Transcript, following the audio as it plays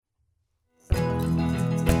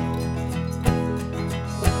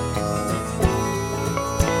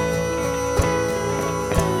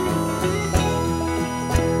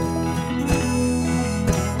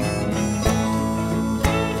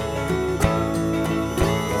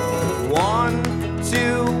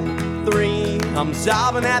I'm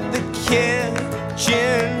sobbing at the kitchen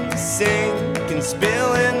sink and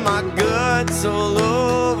spilling my guts all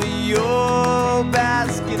over your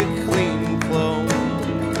basket of clean clothes.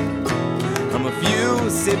 I'm a few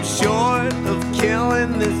sips short of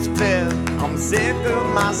killing this fit. I'm sick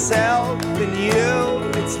of myself and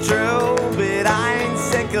you, it's true, but I ain't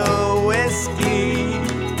sick of whiskey,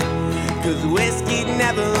 'cause whiskey'd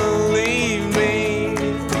never leave me.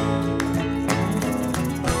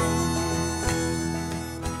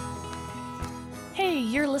 Hey,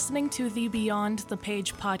 you're listening to the Beyond the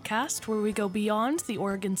Page podcast, where we go beyond the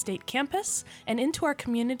Oregon State campus and into our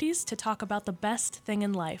communities to talk about the best thing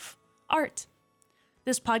in life, art.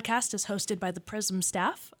 This podcast is hosted by the Prism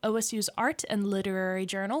staff, OSU's art and literary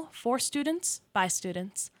journal for students, by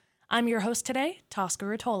students. I'm your host today, Tosca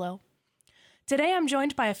Rotolo. Today I'm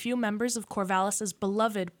joined by a few members of Corvallis's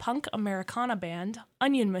beloved punk Americana band,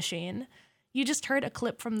 Onion Machine. You just heard a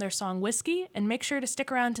clip from their song Whiskey, and make sure to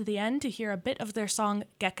stick around to the end to hear a bit of their song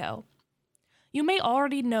Gecko. You may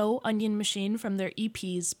already know Onion Machine from their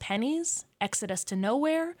EPs Pennies, Exodus to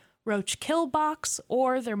Nowhere, Roach Kill Box,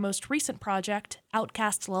 or their most recent project,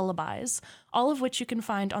 Outcast Lullabies, all of which you can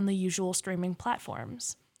find on the usual streaming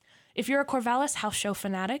platforms. If you're a Corvallis house show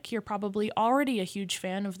fanatic, you're probably already a huge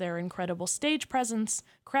fan of their incredible stage presence,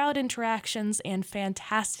 crowd interactions, and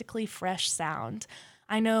fantastically fresh sound.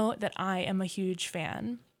 I know that I am a huge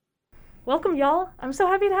fan. Welcome, y'all. I'm so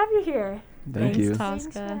happy to have you here. Thank you.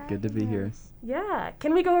 Tosca. Good to be here. Yeah.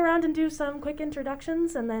 Can we go around and do some quick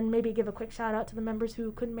introductions and then maybe give a quick shout out to the members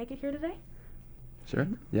who couldn't make it here today? Sure.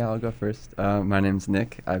 Yeah, I'll go first. My name's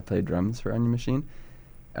Nick. I play drums for Onion Machine.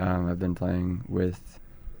 I've been playing with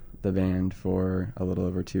the band for a little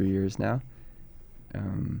over 2 years now.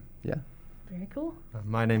 Yeah. Very cool.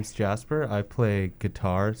 My name's Jasper. I play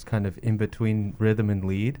guitars, kind of in between rhythm and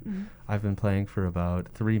lead. Mm-hmm. I've been playing for about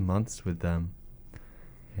 3 months with them.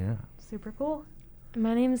 Yeah. Super cool.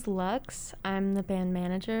 My name's Lux. I'm the band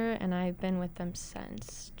manager, and I've been with them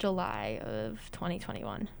since July of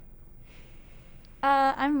 2021.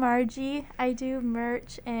 I'm Margie. I do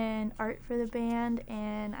merch and art for the band,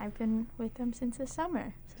 and I've been with them since the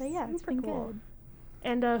summer. So yeah, it's Super been cool. good.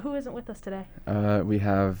 And who isn't with us today? We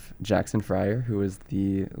have Jackson Fryer, who is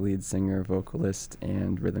the lead singer, vocalist,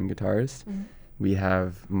 and rhythm guitarist. Mm-hmm. We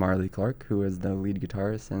have Marley Clark, who is the lead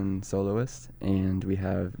guitarist and soloist. And we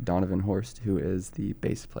have Donovan Horst, who is the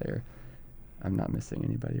bass player. I'm not missing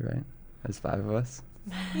anybody, right? There's 5 of us.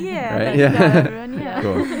 Yeah, Right? that's Yeah. about everyone, yeah.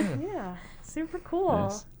 Cool. Yeah, super cool.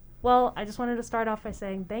 Nice. Well, I just wanted to start off by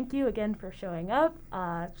saying thank you again for showing up.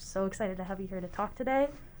 So excited to have you here to talk today.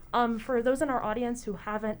 For those in our audience who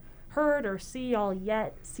haven't heard or seen y'all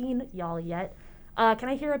yet, can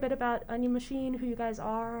I hear a bit about Onion Machine, who you guys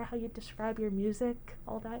are, how you describe your music,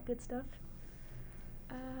 all that good stuff?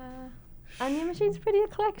 Onion Machine's pretty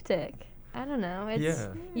eclectic. I don't know.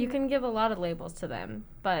 You can give a lot of labels to them,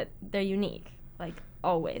 but they're unique, like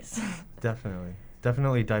always.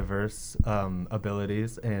 Definitely diverse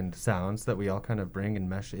abilities and sounds that we all kind of bring and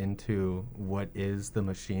mesh into what is the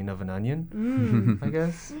machine of an onion, I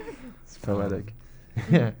guess. It's poetic.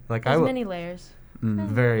 Yeah, like There's many layers.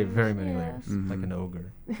 very, very many Yeah. layers, like an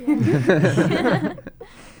ogre. Yeah.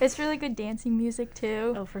 It's really good dancing music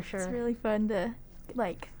too. Oh, for sure. It's really fun to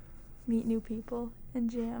like meet new people and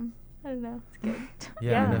jam. I don't know. It's good.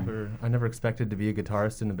 Yeah, Yeah. I never expected to be a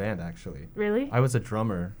guitarist in a band, actually. Really? I was a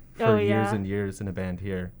drummer for Oh, years yeah? and years in a band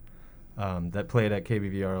here that played at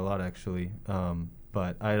KBVR a lot, actually.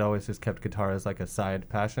 But I'd always just kept guitar as like a side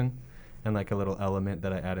passion and like a little element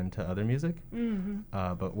that I add into other music.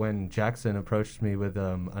 Mm-hmm. But when Jackson approached me with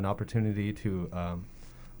an opportunity to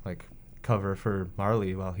like cover for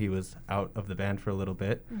Marley while he was out of the band for a little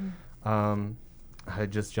bit, I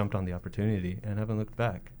just jumped on the opportunity and haven't looked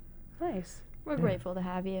back. Nice. We're grateful to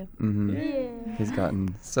have you. Yeah. He's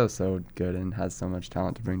gotten so good and has so much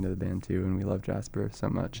talent to bring to the band too, and we love Jasper so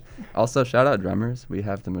much. Also, shout out drummers. We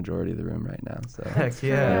have the majority of the room right now. So Heck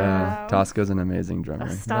yeah. Wow. Tosca's an amazing drummer.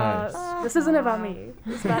 Stop. Nice. This isn't about me.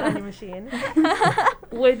 It's about Onion Machine.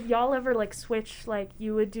 Would y'all ever like switch, like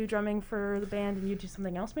you would do drumming for the band and you do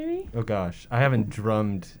something else maybe? Oh gosh, I haven't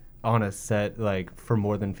drummed on a set like for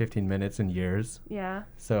more than 15 minutes in years. Yeah.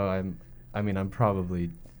 So I'm probably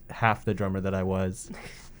half the drummer that I was,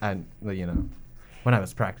 and when I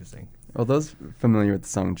was practicing. Well, those familiar with the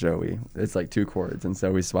song Joey, it's like 2 chords, and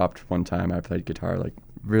so we swapped one time. I played guitar like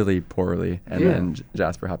really poorly, and then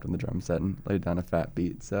Jasper hopped on the drum set and laid down a fat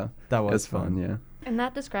beat. So That it was was fun, fun. yeah. And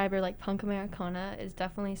that describer, like punk Americana, is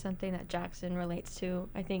definitely something that Jackson relates to,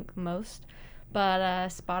 I think, most. But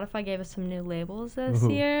Spotify gave us some new labels this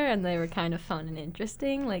Ooh. year, and they were kind of fun and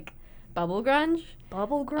interesting. Like bubble grunge.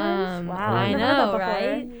 Bubble grunge? Wow, I I've never heard that know, before.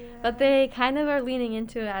 right? But they kind of are leaning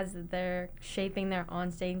into it as they're shaping their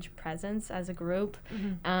onstage presence as a group,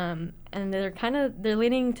 and they're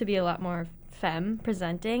leaning to be a lot more femme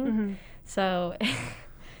presenting. So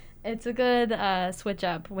it's a good switch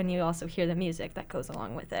up when you also hear the music that goes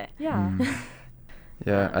along with it. Yeah.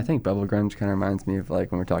 Yeah, I think bubble grunge kind of reminds me of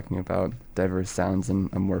like when we're talking about diverse sounds and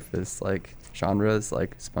amorphous like genres,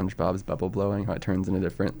 like SpongeBob's bubble blowing, how it turns into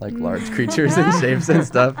different like large creatures and shapes and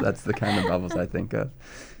stuff. That's the kind of bubbles I think of.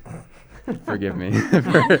 Forgive me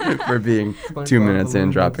for being SpongeBob 2 minutes in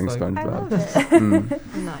balloon dropping looks like- I SpongeBob. love it.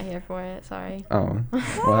 I'm not here for it. Sorry. Oh,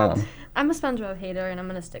 wow. I'm a SpongeBob hater, and I'm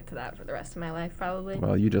gonna stick to that for the rest of my life, probably.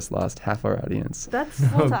 Well, you just lost half our audience.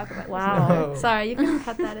 We'll talk about Wow. No. Sorry, you can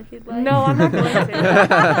cut that if you'd like. No, I'm not going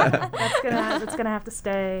to. That's gonna have to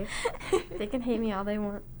stay. They can hate me all they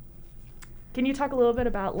want. Can you talk a little bit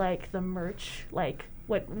about like the merch? Like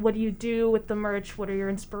what do you do with the merch? What are your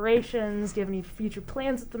inspirations? Do you have any future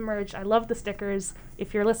plans with the merch? I love the stickers.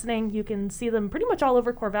 If you're listening, you can see them pretty much all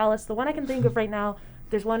over Corvallis. The one I can think of right now,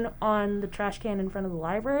 there's one on the trash can in front of the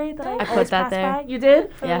library that I put always that pass there. by. You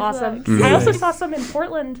did? Yeah. Awesome. Mhm. I also saw some in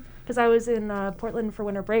Portland because I was in Portland for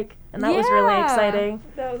winter break, and that was really Yeah. exciting.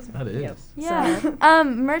 That was That is. Yeah.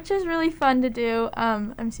 Merch is really fun to do.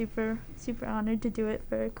 I'm super honored to do it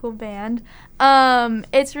for a cool band.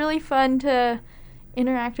 It's really fun to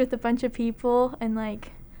interact with a bunch of people and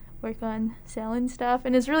like work on selling stuff,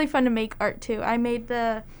 and it's really fun to make art too. I made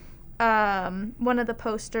the one of the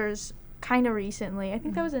posters kind of recently. I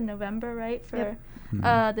think that was in November, right? For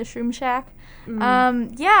Yep. the Shroom Shack.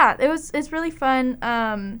 Yeah, it's really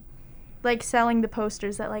fun. Like selling the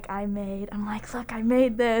posters that like I made. I'm like, look, I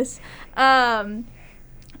made this. I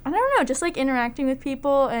don't know, just like interacting with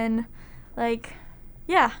people and like,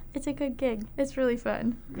 yeah, it's a good gig. It's really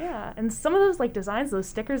fun. Yeah, and some of those like designs, those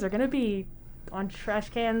stickers are gonna be on trash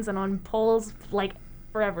cans and on poles like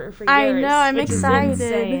forever for years. I know, I'm which is excited.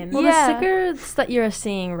 insane. Well, Yeah. the stickers that you're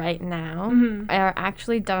seeing right now are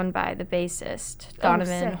actually done by the bassist,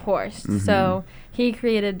 Donovan sick. Horst. Mhm. So he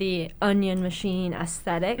created the Onion Machine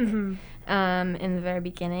aesthetic Mhm. in the very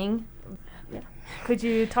beginning. Could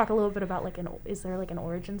you talk a little bit about like is there like an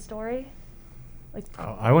origin story? Like,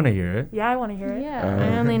 Oh, I want to hear it. yeah, I want to hear it. Yeah.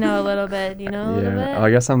 I only know a little bit. Do you know a little bit?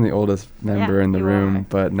 I guess I'm the oldest member Yeah, in the you room, are.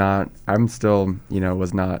 but I'm still,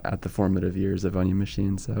 was not at the formative years of Onion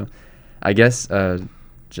Machine. So I guess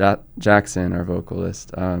Jackson, our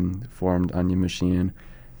vocalist, formed Onion Machine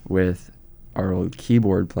with our old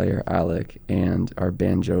keyboard player, Alec, and our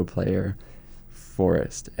banjo player,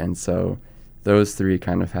 Forrest. And so those three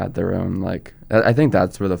kind of had their own, like, I think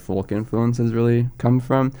that's where the folk influences really come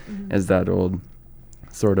from, is that old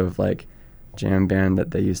sort of like jam band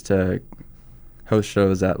that they used to host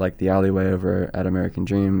shows at, like the Alleyway over at American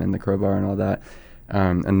Dream and the Crowbar and all that.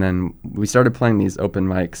 And then we started playing these open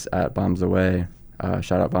mics at Bombs Away,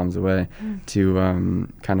 shout out Bombs Away, to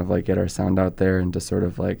kind of like get our sound out there and to sort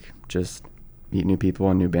of like just meet new people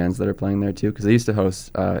and new bands that are playing there too. Because they used to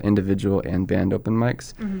host individual and band open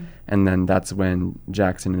mics. And then that's when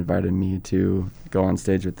Jackson invited me to go on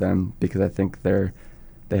stage with them, because I think they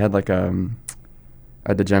had like a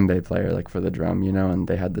djembe player like for the drum, and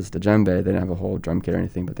they had this djembe. They didn't have a whole drum kit or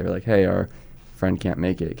anything, but they were like, hey, our friend can't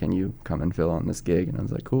make it. Can you come and fill on this gig? And I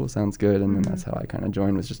was like, cool, sounds good. And then that's how I kind of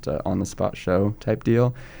joined, was just a on-the-spot show type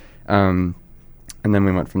deal. And then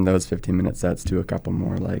we went from those 15-minute sets to a couple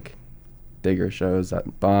more like bigger shows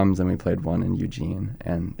at Bombs, and we played one in Eugene,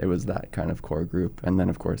 and it was that kind of core group. And then,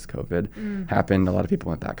 of course, COVID happened. A lot of people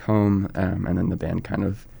went back home, and then the band kind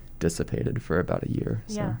of dissipated for about a year.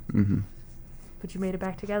 Yeah. So, But you made it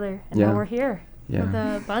back together, and Yeah. now we're here. yeah. With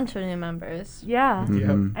a bunch of new members. Yeah.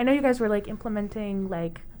 Mhm. I know you guys were like implementing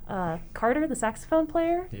like Carter, the saxophone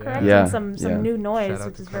player, Yeah. correct? Yeah, And some yeah. new noise, Shout out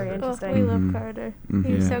which to is very Carter. Oh, interesting. we love Mhm. Carter. Mhm.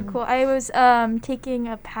 He was Yeah. so cool. I was taking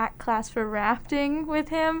a PAC class for rafting with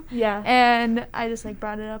him, Yeah. and I just like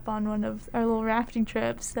brought it up on one of our little rafting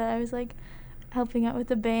trips that I was like helping out with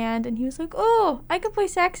the band, and he was like, "Oh, I could play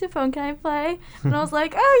saxophone. Can I play?" And I was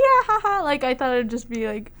like, "Oh yeah, haha!" Like I thought it'd just be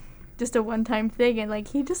like just a one-time thing, and like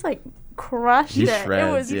he just like crushed He it. It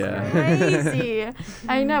shreds, was yeah. crazy.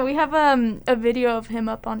 I know. We have a video of him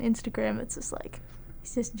up on Instagram. It's just like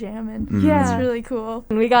he's just jamming. Mhm. Yeah. It's really cool.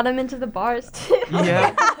 And we got him into the bars too.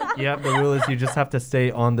 Yeah. Yep. The rule is you just have to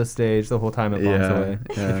stay on the stage the whole time at Bombs Yeah, Away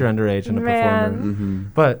yeah. if you're underage and a Man. performer. Mm-hmm.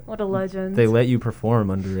 But What a legend. they let you perform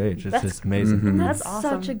underage. It's That's- just amazing. Mhm. That's That's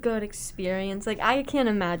awesome. such a good experience. Like I can't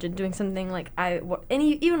imagine doing something like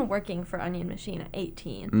even working for Onion Machine at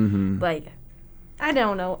 18. Mm-hmm. Like I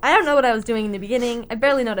don't know what I was doing in the beginning. I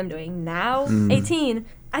barely know what I'm doing now. 18.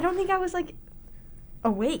 I don't think I was like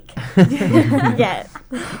awake yet.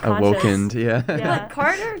 Awokened, yeah. Yeah. Like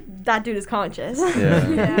Carter, that dude is conscious. Yeah.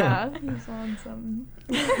 Yeah, he's on something.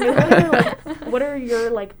 What are your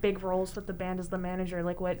like big roles with the band as the manager?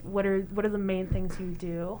 Like what are the main things you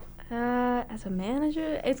do? As a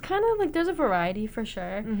manager, it's kind of like there's a variety for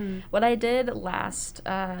sure. What I did last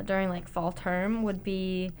during like fall term would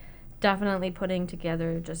be definitely putting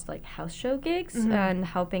together just like house show gigs and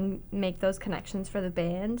helping make those connections for the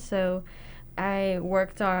band. So I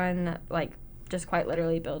worked on like just quite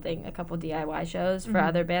literally building a couple DIY shows for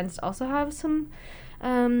other bands to also have some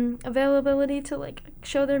availability to like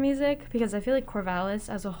show their music, because I feel like Corvallis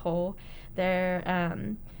as a whole,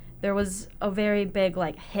 there was a very big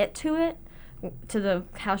like hit to it, to the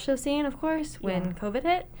house show scene, of course, when COVID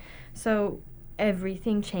hit. So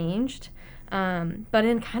everything changed, but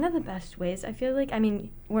in kind of the best ways. I feel like, I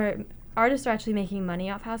mean, where artists are actually making money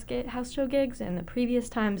off house show gigs, and the previous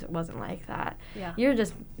times it wasn't like that. Yeah. You're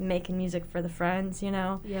just making music for the friends, you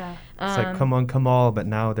know? Yeah. It's like come on, come all, but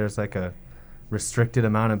now there's like a restricted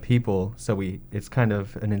amount of people, so it's kind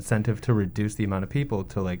of an incentive to reduce the amount of people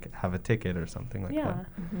to like have a ticket or something like that.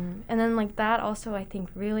 And then like that also, I think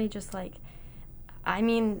really just like, I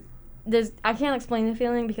mean, I can't explain the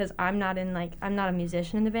feeling because I'm not a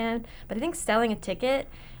musician in the band, but I think selling a ticket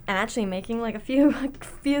and actually making like a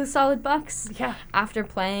few solid bucks after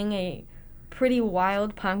playing a pretty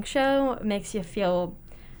wild punk show makes you feel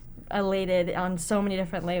elated on so many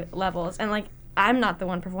different levels. And like, I'm not the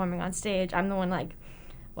one performing on stage. I'm the one like,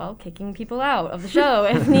 well, kicking people out of the show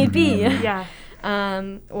if need be.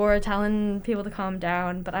 Or telling people to calm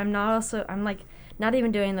down. But I'm like not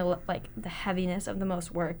even doing the heaviness of the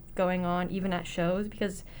most work going on even at shows,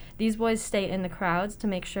 because these boys stay in the crowds to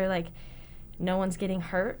make sure like no one's getting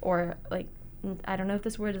hurt or like, I don't know if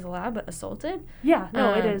this word is allowed, but assaulted. Yeah,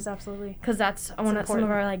 no, it is, absolutely. Because that's some of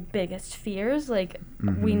our like biggest fears. Like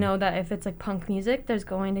we know that if it's like punk music, there's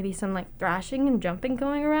going to be some like thrashing and jumping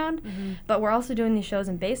going around. But we're also doing these shows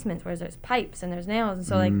in basements where there's pipes and there's nails, and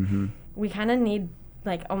so like we kind of need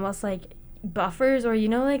like almost like buffers, or you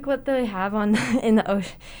know like what they have on in the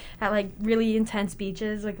ocean at like really intense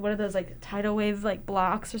beaches, like what are those like tidal wave like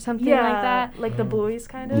blocks or something like that, like the buoys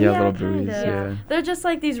kind of. Yeah, little buoys. Yeah. They're just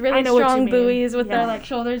like these really strong buoys with their like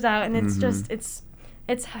shoulders out, and it's just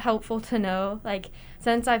it's helpful to know, like,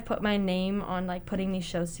 since I've put my name on like putting these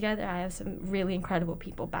shows together, I have some really incredible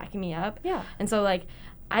people backing me up. And so like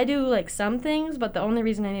I do like some things, but the only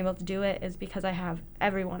reason I'm able to do it is because I have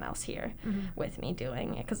everyone else here with me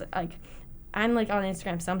doing it. Because like I'm like on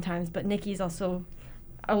Instagram sometimes, but Nikki's also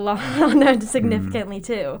a lot on there significantly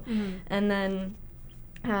too. And then,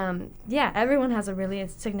 everyone has a really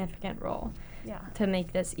significant role to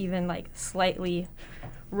make this even like slightly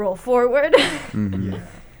roll forward.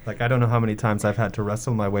 Like, I don't know how many times I've had to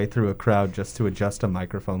wrestle my way through a crowd just to adjust a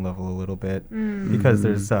microphone level a little bit. Because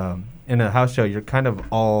there's, in a house show, you're kind of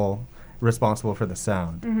all responsible for the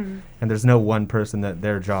sound. And there's no one person that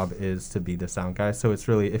their job is to be the sound guy. So it's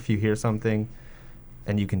really, if you hear something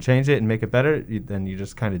and you can change it and make it better, then you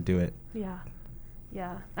just kind of do it.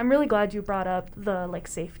 Yeah. I'm really glad you brought up the like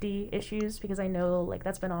safety issues, because I know like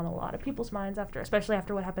that's been on a lot of people's minds especially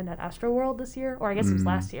after what happened at Astroworld this year, or I guess it was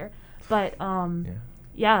last year. But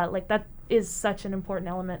like that is such an important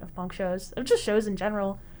element of punk shows, of just shows in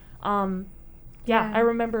general. I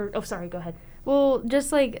remember. Oh, sorry. Go ahead. Well,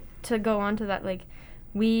 just like to go on to that, like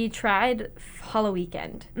we tried Hollow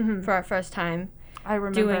Weekend for our first time. I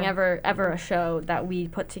remember doing ever a show that we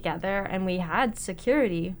put together, and we had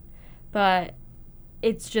security, but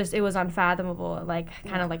it was unfathomable, like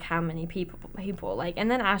kind of like how many people like. And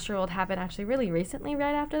then Astroworld happened actually really recently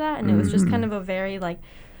right after that, and it was just kind of a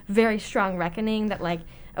very strong reckoning that like,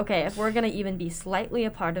 okay, if we're gonna even be slightly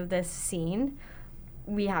a part of this scene,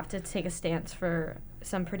 we have to take a stance for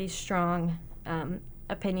some pretty strong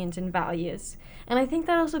opinions and values. And I think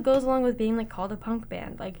that also goes along with being like called a punk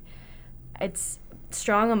band. Like, it's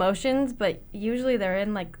strong emotions, but usually they're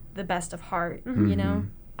in like the best of heart, you know?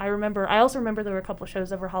 I also remember there were a couple of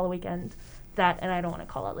shows over Hollow Weekend that, and I don't want to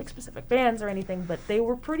call out like specific bands or anything, but they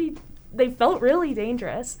felt really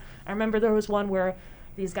dangerous. I remember there was one where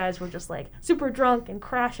these guys were just like super drunk and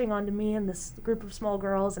crashing onto me and this group of small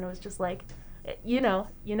girls, and it was just like, you know,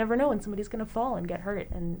 you never know when somebody's going to fall and get hurt.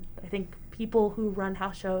 And I think people who run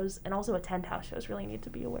house shows and also attend house shows really need to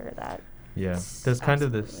be aware of that. Yeah, there's kind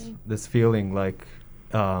of this feeling like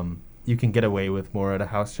you can get away with more at a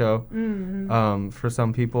house show for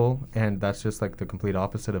some people, and that's just like the complete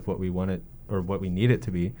opposite of what we want it or what we need it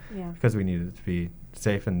to be, because we need it to be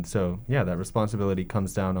safe. And so that responsibility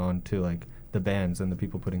comes down on to like the bands and the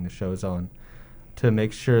people putting the shows on. to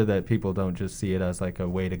make sure that people don't just see it as like a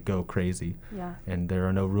way to go crazy. Yeah. And there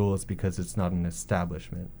are no rules because it's not an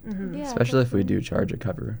establishment. Mm-hmm. Yeah, Especially if we definitely. do charge a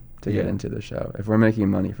cover to get Yeah. into the show. If we're making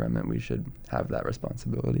money from it, we should have that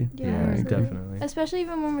responsibility. Yeah, Yeah, absolutely. definitely. Especially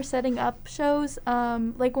even when we're setting up shows,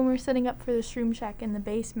 like when we're setting up for the Shroom Shack in the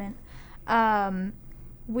basement,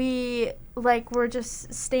 we're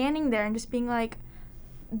just standing there and just being like,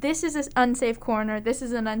 this is an unsafe corner, this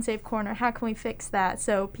is an unsafe corner, how can we fix that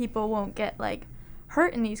so people won't get like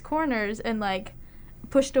hurt in these corners and like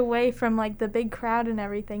pushed away from like the big crowd and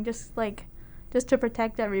everything, just to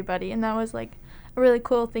protect everybody. And that was like a really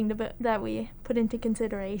cool thing that we put into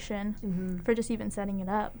consideration Mm-hmm. for just even setting it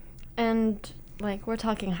up. And like we're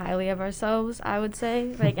talking highly of ourselves, I would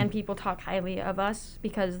say, like, and people talk highly of us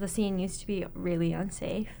because the scene used to be really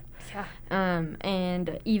unsafe. Yeah.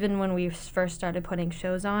 And even when we first started putting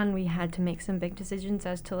shows on, we had to make some big decisions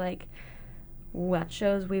as to like what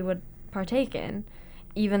shows we would partake in,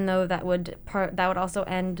 even though that would also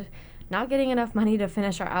end not getting enough money to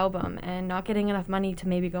finish our album and not getting enough money to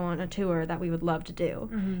maybe go on a tour that we would love to do.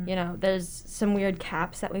 Mm-hmm. You know, there's some weird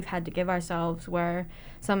caps that we've had to give ourselves where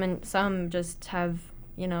some just have,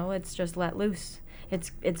 you know, it's just let loose.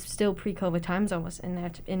 It's still pre-COVID times almost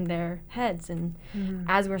in their heads, and Mm-hmm.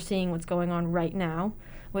 as we're seeing what's going on right now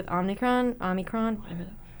with Omicron, whatever,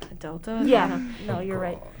 Delta. I Yeah. don't No, you're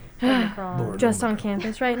right. know. Omicron. Just on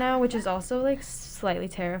campus right now, which is also like slightly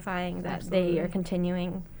terrifying that they Absolutely. are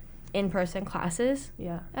continuing in-person classes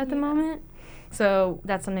Yeah. at the Yeah. moment. So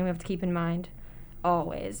that's something we have to keep in mind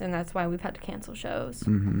always, and that's why we've had to cancel shows.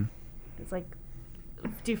 Mm-hmm. It's like,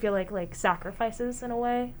 do you feel like sacrifices in a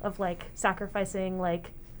way of like sacrificing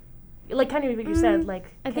like kind of what you said, like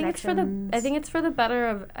I think it's for the better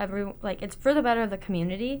of it's for the better of the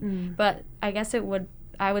community. Mm. But I guess I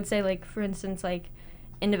would say, like, for instance, like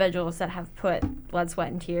individuals that have put blood,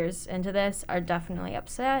 sweat, and tears into this are definitely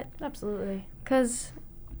upset. Absolutely. Because,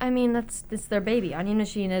 I mean, it's their baby. Onion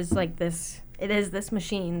Machine is like this. It is this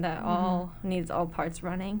machine that all needs all parts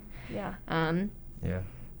running. Yeah. Yeah.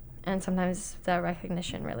 And sometimes that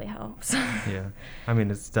recognition really helps. Yeah. I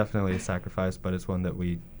mean, it's definitely a sacrifice, but it's one that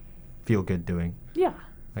we feel good doing, Yeah.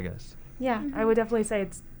 I guess. Yeah. I would definitely say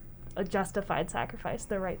it's a justified sacrifice,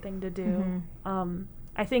 the right thing to do. Mhm.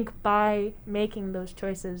 I think by making those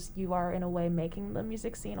choices, you are in a way making the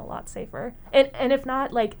music scene a lot safer. And if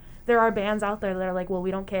not, like, there are bands out there that are like, well,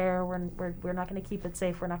 we don't care, we're not going to keep it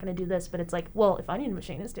safe, we're not going to do this. But it's like, well, if Onion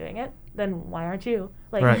Machine is doing it, then why aren't you?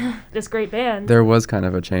 Like, Right. this great band. There was kind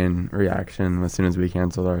of a chain reaction as soon as we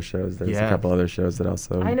canceled our shows. There's Yeah. a couple other shows that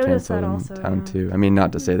also I noticed canceled that in also, town yeah. too. I mean,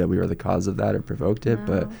 not to say that we were the cause of that or provoked it,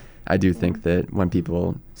 but No. I do think that when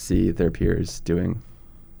people see their peers doing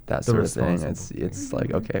that The sort of thing, responsible it's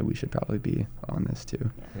like, okay, we should probably be on this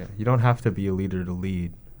too. Yeah. You don't have to be a leader to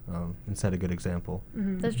lead and set a good example.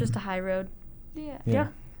 Mhm. There's just a high road, Yeah. Yeah.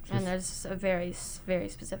 and there's a very, very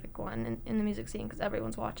specific one in the music scene because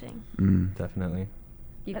everyone's watching. Mm. Definitely.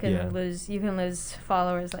 You Yeah. can lose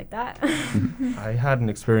followers like that. I had an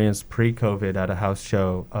experience pre-COVID at a house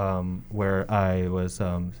show where I was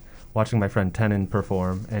watching my friend Tenon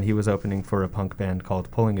perform, and he was opening for a punk band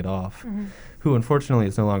called Pulling It Off, Mhm. who unfortunately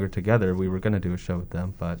is no longer together. We were going to do a show with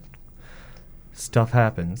them, but stuff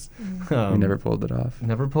happens. We never pulled it off.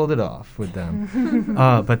 Never pulled it off with them.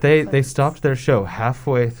 But they stopped their show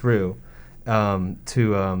halfway through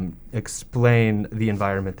to explain the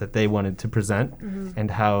environment that they wanted to present,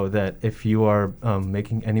 and how that if you are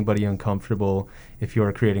making anybody uncomfortable, if you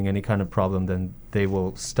are creating any kind of problem, then they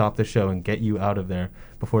will stop the show and get you out of there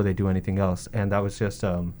before they do anything else. And that was just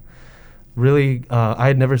really, I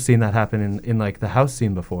had never seen that happen in like the house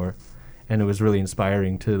scene before. And it was really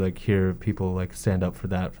inspiring to like hear people like stand up for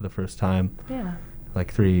that for the first time, Yeah. like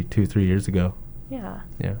 3 years ago. Yeah.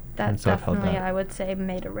 Yeah, That and so I've held definitely, that. I would say,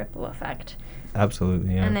 made a ripple effect.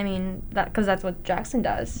 Absolutely, yeah. And I mean, because that's what Jackson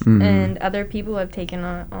does. Mhm. And other people have taken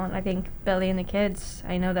on, I think, Belly and the Kids.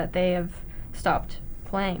 I know that they have stopped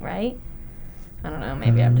playing, right? I don't know.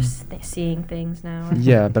 Maybe I'm just seeing things now.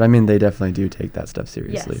 Yeah, but I mean, they definitely do take that stuff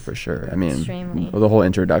seriously Yes. for sure. I mean, Extremely. the whole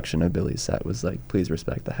introduction of Billy's set was like, please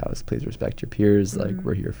respect the house, please respect your peers. Like, Mhm.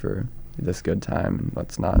 we're here for this good time, and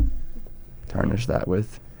let's not tarnish that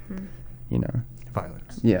with, Mhm. you know.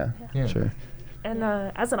 Violence. Yeah, Yeah. sure. And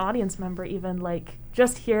as an audience member, even like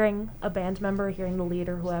just hearing a band member, hearing the lead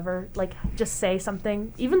or whoever, like just say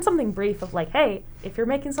something, even something brief of like, hey, if you're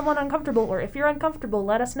making someone uncomfortable, or if you're uncomfortable,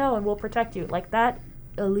 let us know and we'll protect you. Like, that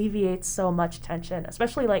alleviates so much tension,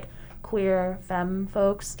 especially like queer femme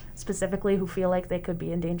folks specifically who feel like they could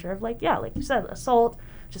be in danger of, like, yeah, like you said, assault,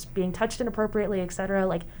 just being touched inappropriately, etc.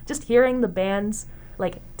 Like, just hearing the band's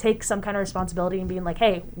like take some kind of responsibility and being like,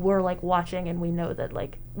 hey, we're like watching and we know that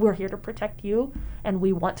like we're here to protect you and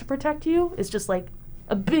we want to protect you, is just like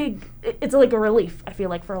it's like a relief, I feel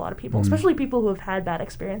like, for a lot of people, especially people who have had bad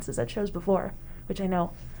experiences at shows before, which I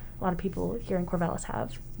know a lot of people here in Corvallis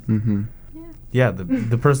have. Yeah,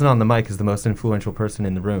 the person on the mic is the most influential person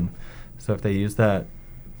in the room. So if they use that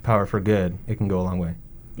power for good, it can go a long way.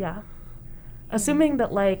 Yeah. Assuming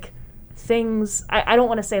that like things, I don't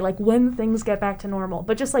want to say like when things get back to normal,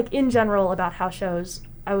 but just like in general about house shows,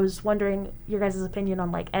 I was wondering your guys' opinion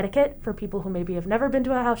on like etiquette for people who maybe have never been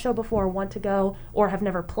to a house show before, want to go, or have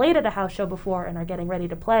never played at a house show before and are getting ready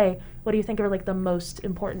to play. What do you think are like the most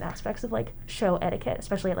important aspects of like show etiquette,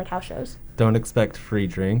 especially at like house shows? Don't expect free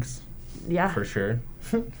drinks. Yeah. For sure.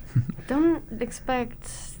 Don't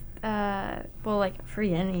expect, like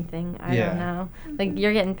free anything. I don't know. Like,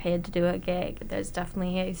 you're getting paid to do a gig. There's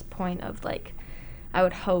definitely a point of like, I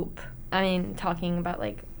would hope, I mean, talking about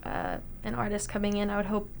like an artist coming in, I would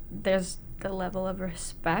hope there's the level of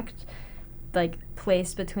respect like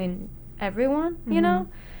placed between everyone, you know?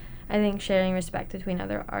 I think sharing respect between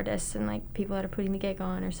other artists and like people that are putting the gig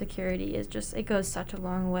on or security is just, it goes such a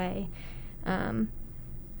long way. I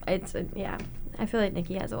feel like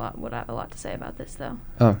Nikki would have a lot to say about this though.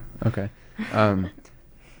 Oh, okay.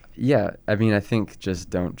 Yeah, I mean, I think just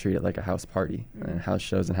don't treat it like a house party. House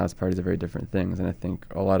shows and house parties are very different things, and I think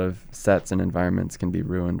a lot of sets and environments can be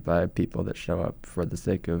ruined by people that show up for the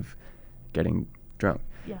sake of getting drunk,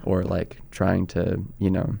 or like trying to,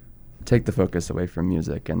 take the focus away from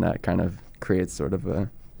music, and that kind of creates sort of a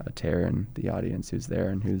tear in the audience who's there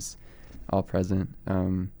and who's all present.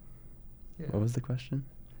 What was the question?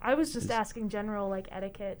 I was just asking general like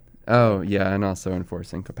etiquette. Oh, yeah, and also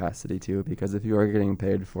enforcing capacity too, because if you are getting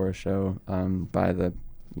paid for a show by the,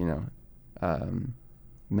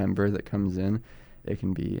 member that comes in, it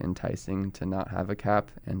can be enticing to not have a cap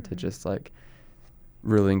and to just like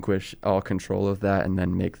relinquish all control of that and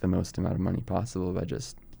then make the most amount of money possible by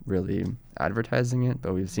just really advertising it.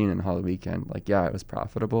 But we've seen in Hall Weekend, like, yeah, it was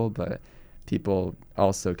profitable, but people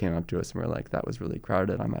also came up to us and were like, that was really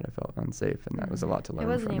crowded, I might have felt unsafe, and that was a lot to learn from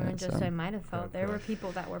it. It wasn't even just I might have felt. There were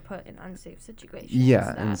people that were put in unsafe situations.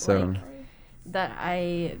 Yeah, and so... Like, that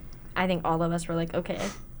I think all of us were like, okay,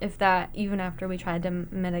 if that, even after we tried to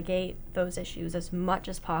mitigate those issues as much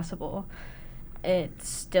as possible, it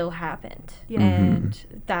still happened. Yeah.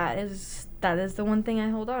 And that is the one thing I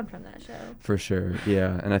hold on from that show. For sure,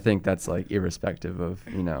 yeah. And I think that's like irrespective of,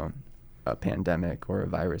 a pandemic or a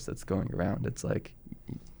virus that's going around. It's like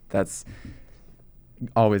that's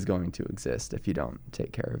always going to exist if you don't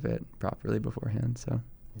take care of it properly beforehand. So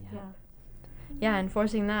yeah,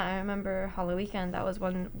 enforcing that, I remember Halloween Weekend, that was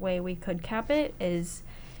one way we could cap it, is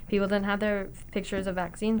people didn't have their pictures of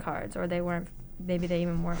vaccine cards, or maybe they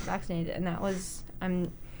even weren't vaccinated, and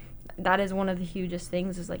that is one of the hugest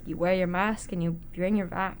things, is like you wear your mask and you bring your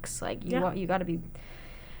vax, like you got to be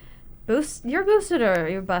you're boosted or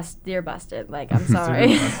you're busted. Like, I'm sorry.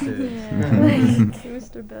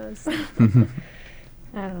 Booster bust. I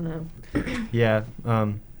don't know. Yeah,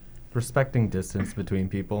 respecting distance between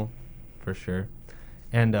people, for sure,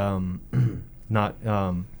 and not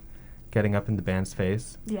getting up in the band's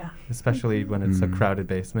face. Yeah. Especially when it's a crowded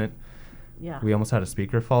basement. Yeah. We almost had a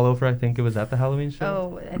speaker fall over. I think it was at the Halloween show.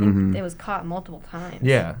 Oh, I think it was caught multiple times.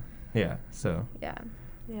 Yeah. So. Yeah.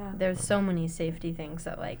 There's so many safety things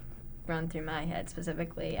that like run through my head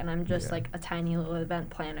specifically, and I'm just like a tiny little event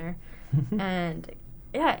planner, and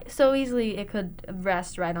so easily it could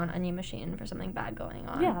rest right on Onion Machine for something bad going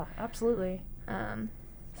on. Yeah, absolutely.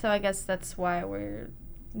 So I guess that's why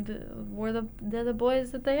they're the boys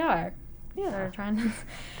that they are. Yeah, they're trying to.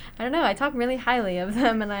 I don't know. I talk really highly of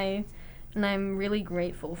them, and I'm really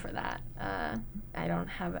grateful for that. I don't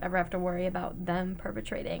ever have to worry about them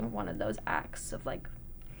perpetrating one of those acts of like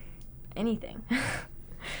anything.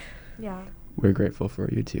 Yeah. We're grateful for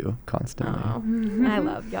you too, constantly. Oh, I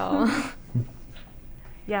love y'all.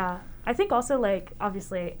 Yeah. I think also, like,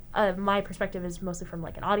 obviously, my perspective is mostly from,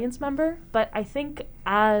 like, an audience member, but I think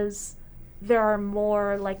as there are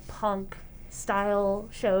more, like, punk-style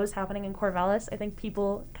shows happening in Corvallis, I think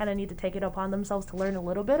people kind of need to take it upon themselves to learn a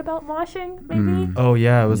little bit about moshing, maybe. Oh,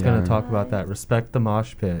 yeah, I was going to talk about that. Respect the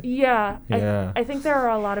mosh pit. Yeah. I think there are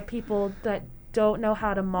a lot of people that don't know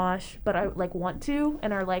how to mosh, but I like want to,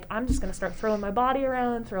 and are like, I'm just gonna start throwing my body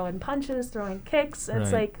around, throwing punches, throwing kicks. And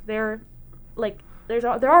it's like there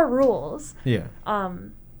are rules. Yeah.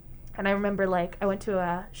 And I remember like I went to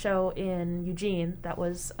a show in Eugene that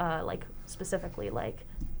was like specifically like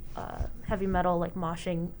heavy metal, like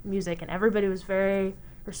moshing music, and everybody was very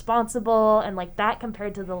responsible, and like that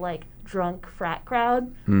compared to the like drunk frat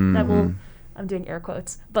crowd that will I'm doing air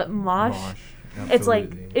quotes, but mosh. It's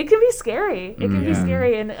absolutely. like, it can be scary. It can be Yeah.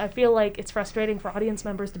 scary, and I feel like it's frustrating for audience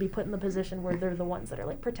members to be put in the position where they're the ones that are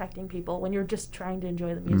like protecting people when you're just trying to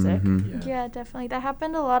enjoy the music. Mhm. Yeah, definitely. That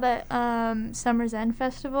happened a lot at Summer's End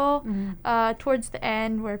Festival. Towards the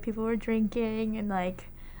end, where people were drinking and like,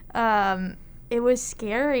 it was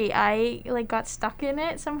scary. I like got stuck in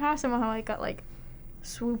it somehow. Somehow I got like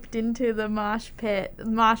swooped into the mosh pit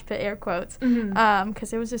air quotes,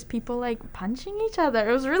 because it was just people like punching each other.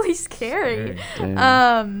 It was really scary.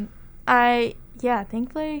 Damn.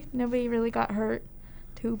 Thankfully nobody really got hurt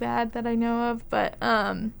too bad that I know of, but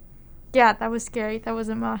yeah, that was scary. That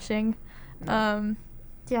wasn't moshing.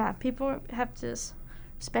 People have to just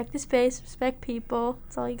respect the space, respect people.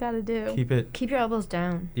 That's all you gotta do. Keep your elbows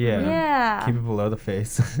down. Yeah. Keep it below the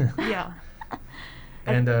face. Yeah.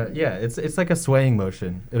 And it's like a swaying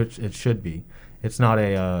motion, which it should be. It's not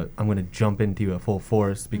a I'm gonna jump into you at full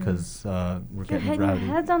force because we're Your getting rowdy.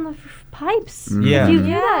 head's on the pipes. Yeah. If you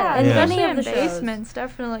do that, and Yeah. any Especially of in the shows. basements,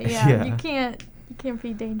 definitely. Yeah. Yeah. You can't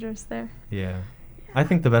be dangerous there. Yeah. I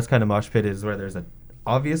think the best kind of mosh pit is where there's an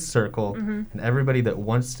obvious circle and everybody that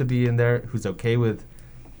wants to be in there who's okay with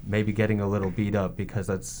maybe getting a little beat up, because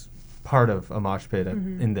that's part of a mosh pit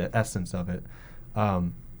in the essence of it.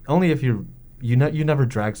 Only if you never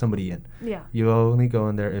drag somebody in. Yeah. You only go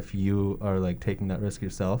in there if you are like taking that risk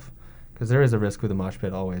yourself, because there is a risk with a mosh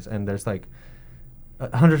pit always, and there's like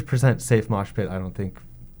 100% safe mosh pit I don't think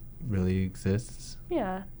really exists.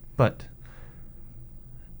 Yeah. But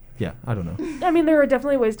yeah, I don't know. I mean, there are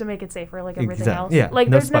definitely ways to make it safer, like everything else. Yeah, Like,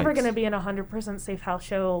 no there's never spikes. going to be an 100% safe house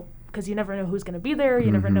show because you never know who's going to be there.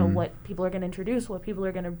 You never know what people are going to introduce, what people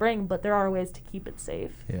are going to bring. But there are ways to keep it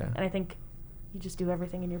safe. Yeah. And I think you just do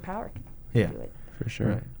everything in your power to Yeah. do it. For sure.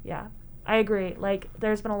 Right. Yeah, I agree. Like,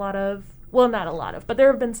 there's been a lot of, well, not a lot of, but there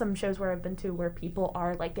have been some shows where I've been to where people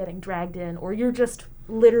are like getting dragged in, or you're just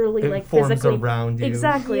literally It like forms physically around you.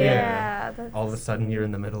 Exactly. Yeah. That's All of a sudden you're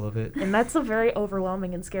in the middle of it. And that's a very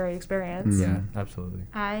overwhelming and scary experience. Mm. Yeah, absolutely.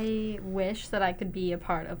 I wish that I could be a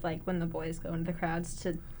part of like when the boys go into the crowds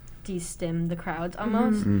to de-stim the crowds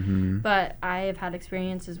almost. Mm-hmm. But I have had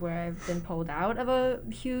experiences where I've been pulled out of a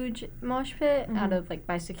huge mosh pit out of like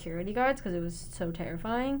by security guards because it was so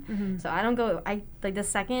terrifying. So I don't go. I like the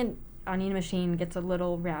second Onion Machine gets a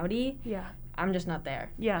little rowdy, Yeah. I'm just not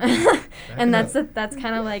there. Yeah. And that's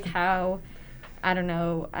kind of like how, I don't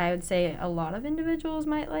know, I would say a lot of individuals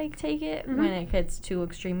might like take it when it gets too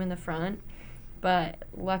extreme in the front. But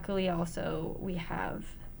luckily also we have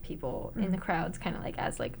people in the crowds kind of like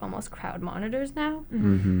as like almost crowd monitors now.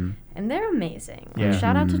 Mm-hmm. And they're amazing. Like, Yeah.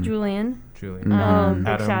 shout out to Julian. Julie. Mhm. Big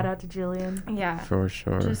Adam. shout out to Julian. Yeah. For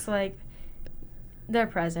sure. Just like their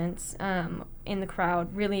presence in the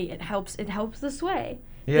crowd really it helps the sway.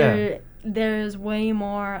 Yeah. There's way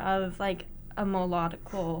more of like a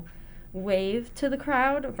melodical wave to the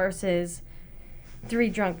crowd versus three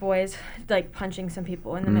drunk boys like punching some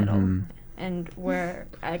people in the middle, Mhm. and where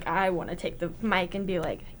like I want to take the mic and be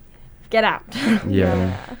like, get out.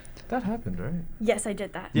 Yeah. That happened, right? Yes, I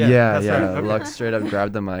did that. Yeah, Yeah, that's yeah. right. Okay. Lux straight up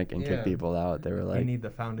grabbed the mic and Yeah. kicked people out. They were You like, need the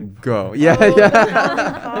founding. go. Yeah, Oh, yeah.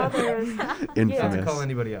 fathers. Not to Infamous. call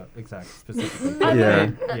anybody out, exactly, specifically.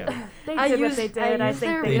 Yeah. Yeah. They I did what used, they did. I used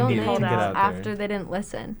think their they real needed to names get out there. after they didn't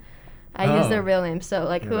listen. I used Oh. their real names, so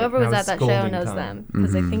like You're like, whoever was now at that show scolding knows time. them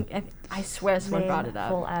because Mhm. I think I swear someone brought it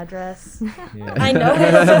Full up. address. Yeah. I know.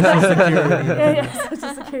 Social security. yeah,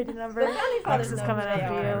 social security number. The founding Lex fathers is know coming who they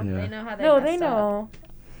after are. you. Yeah. They know how they No, messed they up. know.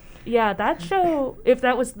 Yeah, that show. If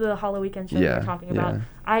that was the Hollow Weekend show Yeah, you're talking about,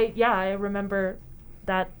 yeah. I remember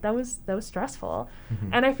that was stressful, Mhm.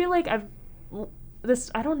 and I feel like I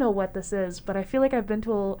don't know what this is, but I feel like I've been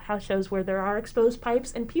to house shows where there are exposed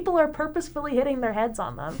pipes and people are purposefully hitting their heads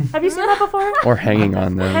on them. Have you seen that before? Or hanging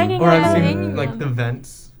on them. Hanging Or I've on seen hanging like on the them.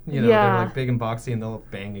 vents, you know, Yeah. they're like big and boxy and they'll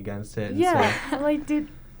bang against it. And Yeah, so, I'm like, dude,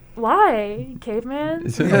 why, caveman?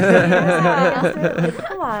 Yeah. Like,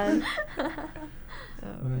 come on.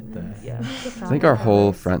 what the Yeah. I think our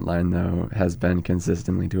whole front line, though, has been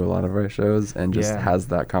consistently to a lot of our shows and just Yeah. has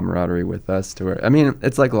that camaraderie with us to where, I mean,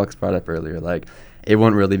 it's like Lux brought up earlier, like, it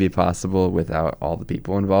wouldn't really be possible without all the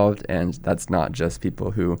people involved. And that's not just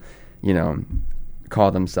people who, you know,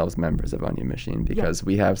 call themselves members of Onion Machine, because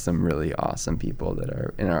we have some really awesome people that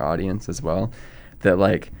are in our audience as well that,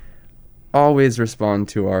 like, always respond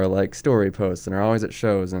to our like story posts and are always at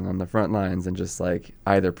shows and on the front lines and just like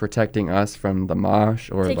either protecting us from the mosh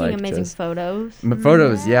or Taking like amazing just photos.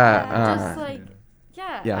 photos. Yeah, Just like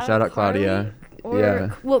yeah, shout out Carly, Claudia. Or,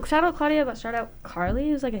 Yeah. Well, shout out Claudia, but shout out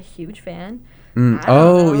Carly, who's like a huge fan. Mm. I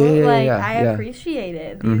don't know, Yeah, like yeah, I yeah. appreciate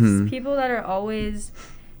it. These Mhm. people that are always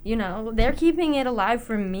you know, they're keeping it alive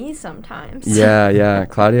for me sometimes. Yeah.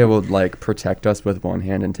 Claudia will like protect us with one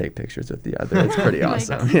hand and take pictures with the other. It's pretty Oh my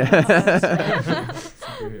awesome. God. Yeah.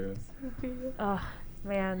 Superheroes. Oh,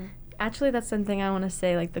 man. Actually, that's something I want to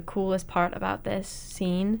say. Like, the coolest part about this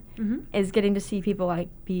scene Mm-hmm. is getting to see people like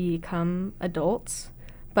become adults,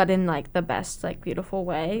 but in like the best, like, beautiful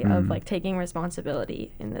way of like taking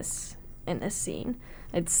responsibility in this scene.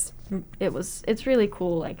 It's really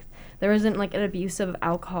cool. Like, there isn't like an abuse of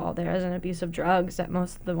alcohol. There isn't abuse of drugs at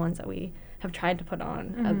most of the ones that we have tried to put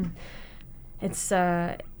on. It's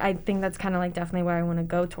I think that's kind of like definitely where I want to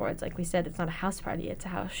go towards. Like we said, it's not a house party, it's a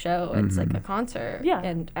house show. It's like a concert. Yeah.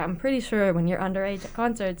 And I'm pretty sure when you're underage at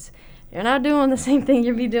concerts, you're not doing the same thing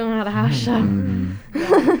you'd be doing at a house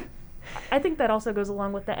show. I think that also goes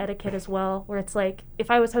along with the etiquette as well, where it's like, if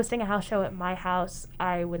I was hosting a house show at my house,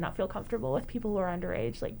 I would not feel comfortable with people who are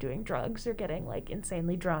underage, like doing drugs or getting like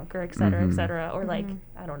insanely drunk or et cetera, or like,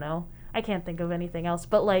 I don't know. I can't think of anything else,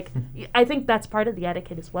 but like, I think that's part of the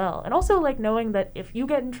etiquette as well. And also like knowing that if you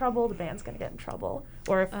get in trouble, the band's gonna get in trouble,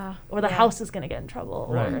 or if, or the house is gonna get in trouble,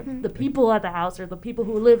 Right. or the people at the house, or the people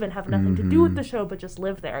who live and have nothing to do with the show but just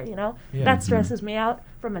live there, you know? Yeah. That stresses me out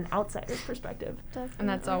from an outsider's perspective. And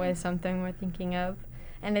that's always something we're thinking of.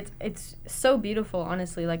 And it's so beautiful,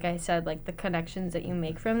 honestly, like I said, like the connections that you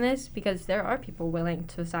make from this, because there are people willing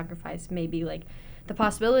to sacrifice maybe like the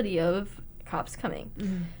possibility of cops coming.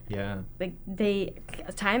 Yeah. Like they,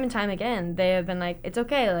 time and time again, they have been like, it's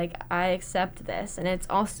okay, like I accept this. And it's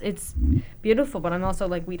also, it's beautiful, but I'm also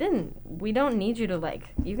like, we don't need you to like,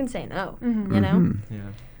 you can say no, you know?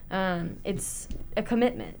 Yeah. It's a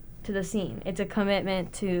commitment to the scene. It's a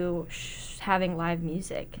commitment to having live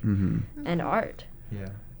music and art. Yeah.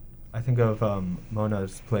 I think of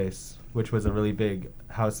Mona's Place, which was a really big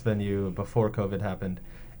house venue before COVID happened.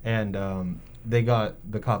 And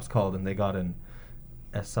the cops called and they got an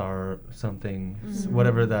SR something,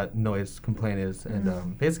 whatever that noise complaint is,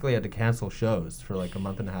 and basically had to cancel shows for like a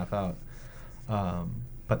month and a half out.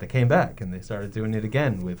 But they came back and they started doing it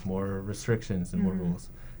again with more restrictions and more rules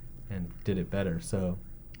and did it better. So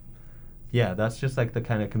yeah, that's just like the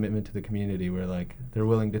kind of commitment to the community where like they're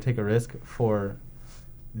willing to take a risk for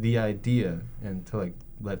the idea and to like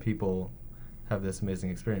let people have this amazing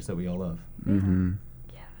experience that we all love.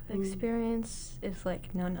 The experience is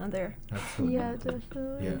like none other. Absolutely. Yeah,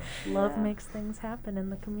 definitely. Yeah. Love makes things happen in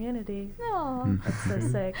the community. No. That's so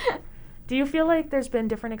sick. Do you feel like there's been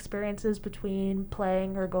different experiences between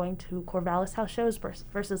playing or going to Corvallis house shows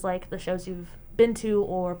versus like the shows you've been to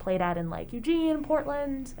or played at in like Eugene,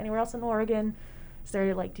 Portland, anywhere else in Oregon? Is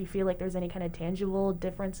there like, do you feel like there's any kind of tangible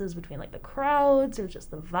differences between like the crowds or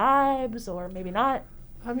just the vibes, or maybe not?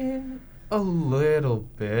 I mean, a little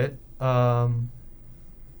bit.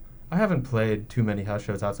 I haven't played too many house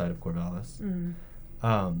shows outside of Corvallis.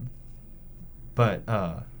 But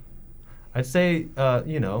I'd say,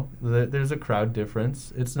 you know, there's a crowd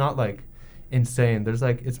difference. It's not like insane. There's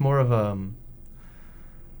like, it's more of I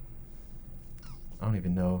don't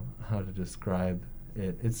even know how to describe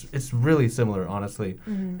it. It's really similar, honestly.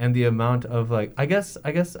 And the amount of like, I guess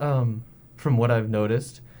from what I've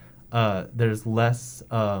noticed, there's less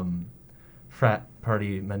frat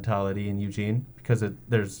party mentality in Eugene because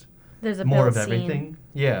there's a more of built scene. everything.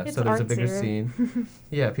 Yeah, It's so there's a bigger artsier. scene.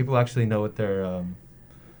 Yeah, people actually know what they're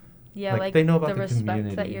Yeah, like, like they know about the the respect that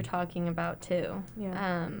community. you're talking about too.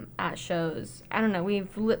 Yeah. At shows, I don't know. We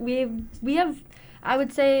have I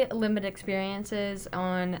would say limited experiences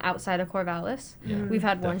on outside of Corvallis. Yeah, We've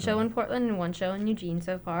had one show definitely. in Portland and one show in Eugene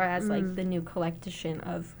so far as like the new collection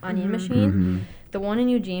of Onion Machine. The one in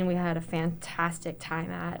Eugene we had a fantastic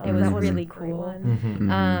time at. It was that was really a great cool.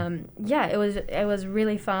 one. Yeah, it was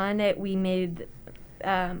really fun. We made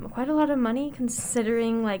quite a lot of money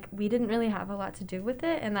considering like we didn't really have a lot to do with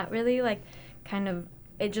it, and that really like kind of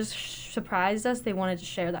it just surprised us. They wanted to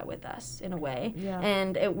share that with us in a way,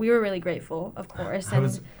 and we were really grateful, of course. I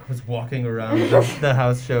was walking around the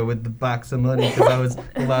house show with the box of money because I was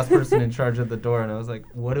the last person in charge at the door, and I was like,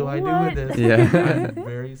 "What do I do with this?" Yeah. I'm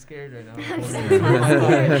very scared right now.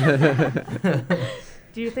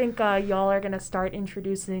 Do you think y'all are going to start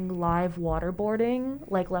introducing live waterboarding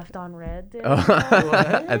like Left on Red did? Oh,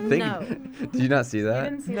 What? I think. No. Did you not see You that?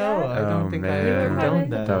 didn't see No, that? I don't think I ever man. done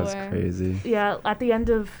that. That was Before. crazy. Yeah, at the end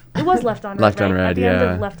of it was Left on Red. Left on right? Red, At the end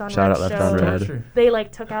yeah. of Left on Shout Red out Left show, on Red. Torture. they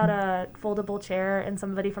like took out a foldable chair and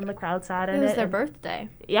somebody from the crowd sat in It it. was their and- birthday.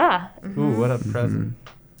 Yeah. Ooh, what a present!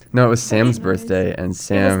 No, it was Sam's nice. birthday, and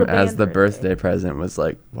Sam, the as band the birthday. birthday present, was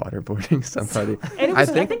like waterboarding somebody. And it I was,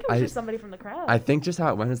 think it was just somebody from the crowd. I think just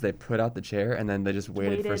how it went is they put out the chair and then they just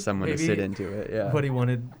waited for Waited. someone to Maybe sit into it. Yeah. What he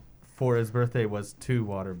wanted for his birthday was to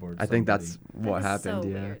waterboard. I think that's somebody. what That is happened. so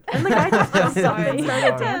yeah. weird. And the guy just jumped up Sorry. and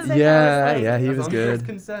started dancing. Yeah, I was like, yeah, he As was long as there's good.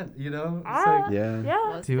 consent, you know. It's Ah, like, Yeah.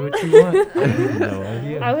 yeah. do what you want. I have no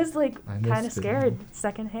idea. I was like I kind of missed it. scared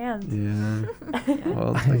secondhand. Yeah.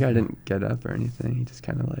 Well, the guy didn't get up or anything. He just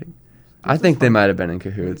kind of like. I think they might have been in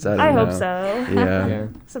cahoots. I don't I know. hope so. Yeah. Yeah.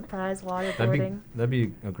 Surprise That'd waterboarding.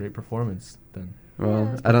 be a great performance then. Well,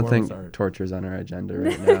 Yeah. I don't think Performance art. torture's on our agenda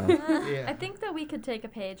right now. Yeah. I think that we could take a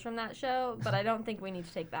page from that show, but I don't think we need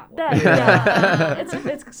to take that one. That, Yeah.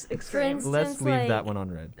 it's extreme. instance, Let's leave like, that one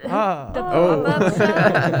on red. The Oh.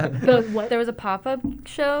 pop-up show. What? There was a pop-up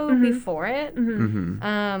show Mhm. before it.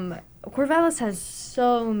 Mm-hmm. Corvallis has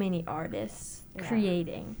so many artists Yeah.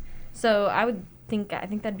 creating, so I think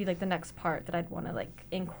that'd be like the next part that I'd want to like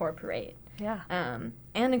incorporate. Yeah.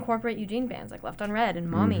 And incorporate Eugene bands like Left on Red and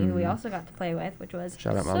Mommy, who we Mhm. also got to play with, which was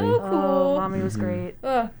Shout out so Mommy. cool. Oh, Mommy was Mhm. great.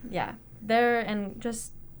 Yeah,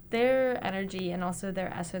 just their energy and also their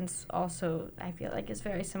essence also I feel like is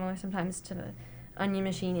very similar sometimes to the Onion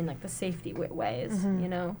Machine in like the safety ways. Mhm. You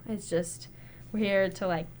know, it's just we're here to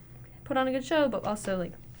like put on a good show, but also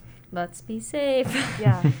like let's be safe.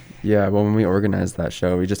 Yeah. Yeah, well, when we organized that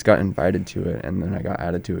show, we just got invited to it, and then I got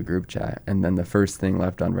added to a group chat, and then the first thing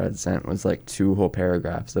Left on Red sent was like 2 whole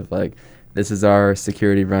paragraphs of like, this is our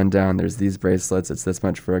security rundown, there's these bracelets, it's this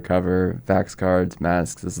much for a cover, vax cards,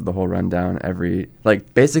 masks, this is the whole rundown,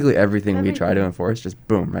 basically everything we try to Everything. enforce, just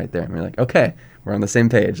boom, right there, and we're like, okay, we're on the same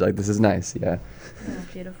page, like, this is nice, yeah. Yeah,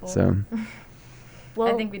 beautiful. So, Well,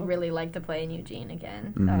 I think we'd really like to play in Eugene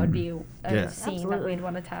again. That would Mhm. be a Yeah. scene Absolutely. that we'd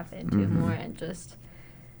want to tap into Mhm. more and just,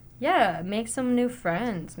 yeah, make some new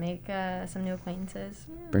friends, make some new acquaintances.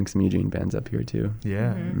 bring some Eugene bands up here, too.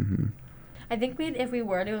 Yeah. Mhm. Mm-hmm. I think if we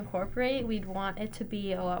were to incorporate, we'd want it to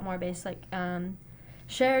be a lot more based like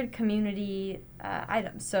shared community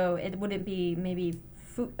items. So it wouldn't be maybe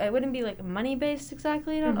food. It wouldn't be like money based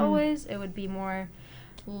exactly. Not Mhm. always. It would be more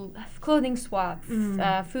clothing swap,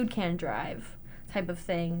 Mm. food can drive type of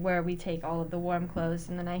thing where we take all of the warm clothes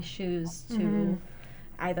and the nice shoes to Mhm.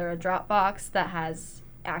 either a drop box that has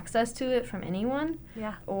access to it from anyone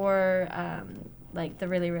Yeah. or like the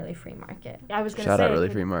really really free market. I was gonna Shout say. out Really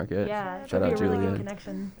it- Free Market. Yeah. Shout that'd out be a really Juliet. good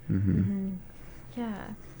connection. Mm-hmm. Yeah,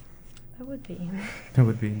 that would be. It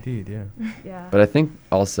would be indeed, yeah. Yeah. But I think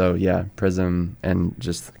also, yeah, Prism and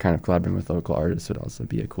just kind of collaborating with local artists would also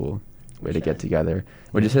be a cool way to get Should. together.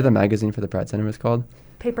 Would you say the magazine for the Pride Center was called?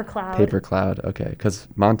 Paper Cloud. Paper Cloud. Okay, because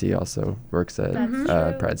Monty also works at That's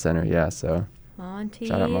true. Pride Center. Yeah, so Monty.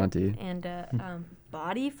 Shout out Monty. And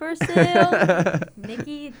Body for Sale.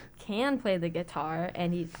 Mickey can play the guitar,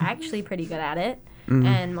 and he's actually pretty good at it. Mhm.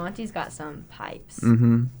 And Monty's got some pipes.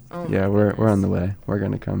 Mm-hmm. Oh Yeah, my we're on the goodness. way. We're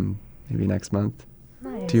gonna come maybe next month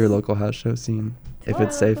Nice. to your local house show scene if To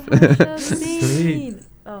it's our safe. local house show scene.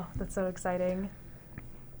 Oh, that's so exciting.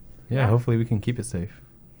 Yeah, hopefully we can keep it safe.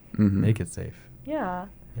 Mhm. Make it safe. Yeah.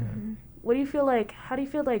 Yeah. What do you feel like? How do you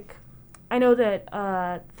feel like? I know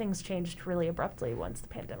that things changed really abruptly once the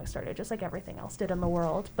pandemic started, just like everything else did in the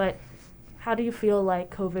world. But how do you feel like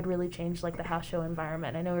COVID really changed like the house show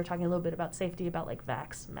environment? I know we were talking a little bit about safety, about like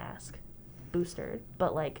vax, mask, booster,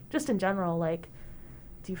 but like just in general, like,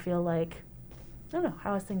 do you feel like, I don't know,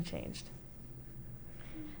 how has things changed?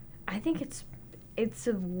 I think it's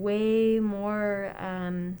a way more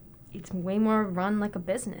run like a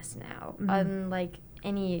business now, Mhm. unlike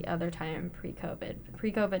any other time pre-COVID.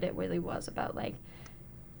 Pre-COVID, it really was about like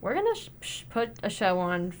we're gonna put a show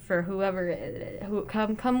on for whoever who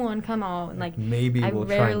come one come all, and like Maybe I we'll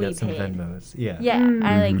try and rarely get some paid. Venmos. Yeah. yeah, Mm.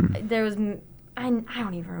 I like Mhm. there was I don't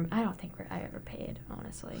think I ever paid,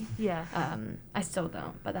 honestly. Yeah. I still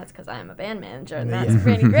don't, but that's because I am a band manager, and Yeah. that's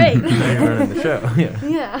pretty great. Now you're running the show. Yeah.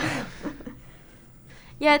 Yeah.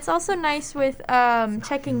 Yeah, it's also nice with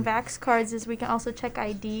checking vax cards is we can also check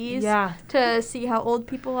IDs Yeah. to see how old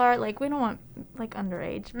people are. Like, we don't want, like,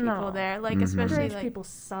 underage people No. there. Like, Mhm. especially, Underage like... people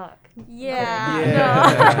suck. Yeah.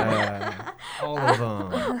 Yeah. All of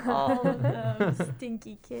them. All of them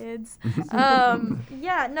stinky kids.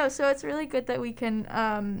 Yeah, no, so it's really good that we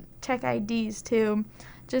can check IDs too,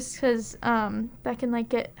 just because that can like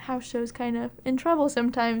get house shows kind of in trouble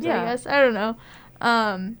sometimes. Yeah. I guess I don't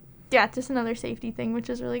know. Yeah, just another safety thing, which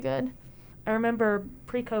is really good. I remember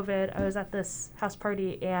pre-COVID, I was at this house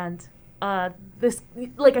party and this,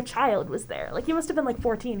 like, a child was there. Like, he must have been, like,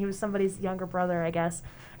 14. He was somebody's younger brother, I guess.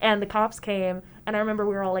 And the cops came, and I remember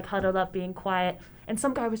we were all, like, huddled up being quiet. And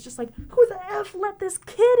some guy was just like, who the F let this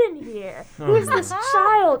kid in here? Who is this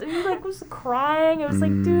child? And he like was crying. It was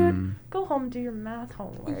like, dude, go home and do your math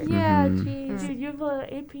homework. Yeah, Mhm. jeez. Dude, you have a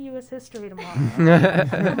AP US history tomorrow. Come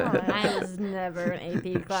on. I was never an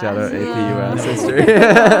AP class. Shout out AP Yeah. US history.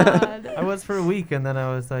 God. I was for a week, and then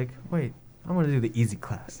I was like, wait, I'm gonna do the easy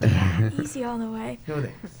class. Easy all the way. Go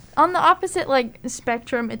there. On the opposite like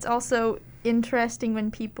spectrum, it's also interesting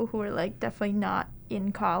when people who are like definitely not in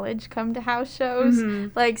college come to house shows.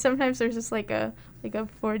 Mhm. Like sometimes there's just like a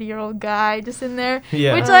 40-year-old guy just in there,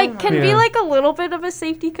 Yeah. which Oh like my can be Yeah. like a little bit of a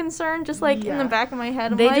safety concern. Just like in Yeah. the back of my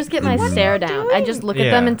head, I'm They like, just get my What are stare you down. I just doing? look at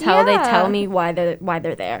them Yeah. until they Yeah. tell me why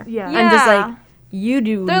they're there. Yeah. I'm just Yeah. like, you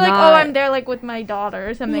do They're not. like, oh, I'm there like with my daughter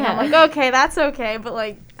or something. I'm Yeah. like, okay, that's okay, but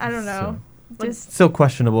like I don't know. Just Still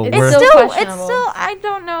questionable. It's We're- still it's questionable. still I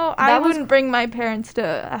don't know. I That was- wouldn't bring my parents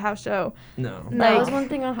to a house show. no. That Like- was one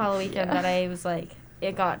thing on Halloween Yeah. that I was like,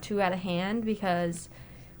 it got too out of hand because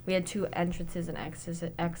we had 2 entrances and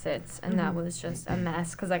exits, and that was just a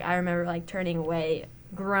mess. Because like I remember like turning away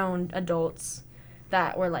grown adults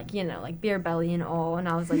that were like, you know, like beer belly and all, and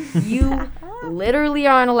I was like, you literally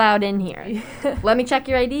aren't allowed in here. Let me check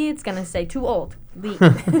your ID. It's gonna say too old. Leave.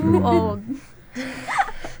 Too old.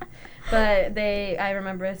 But I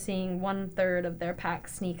remember seeing 1/3 of their pack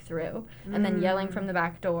sneak through and then yelling from the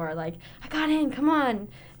back door, like, I got in, come on.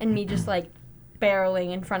 And me just like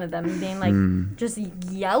barreling in front of them and being like, just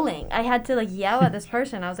yelling. I had to like yell at this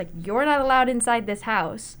person. I was like, you're not allowed inside this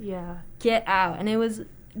house. Yeah. Get out. And it was,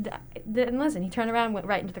 and listen, he turned around and went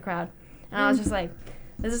right into the crowd. And I was just like,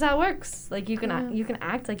 this is how it works. Like, you can, you can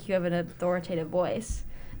act like you have an authoritative voice.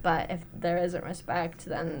 But if there isn't respect,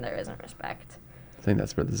 then there isn't respect. I think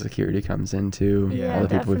that's where the security comes in too. Yeah, All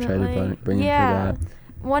the people who try to definitely. bring in Yeah. for that.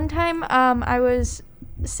 One time, I was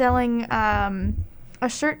selling a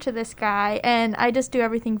shirt to this guy, and I just do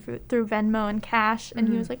everything through Venmo and cash. And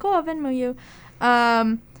he was like, "Oh, I'll Venmo you,"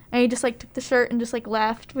 and he just like took the shirt and just like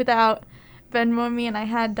left without Venmo me. And I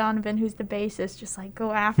had Donovan, who's the bassist, just like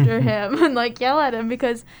go after him and like yell at him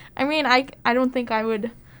because I mean I don't think I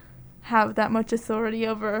would have that much authority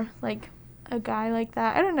over like a guy like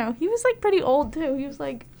that. I don't know. He was like pretty old too. He was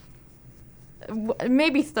like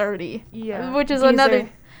maybe 30. Yeah. Which is Geezer. another.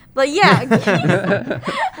 Like yeah. Well,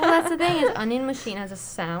 that's the thing is Onion Machine has a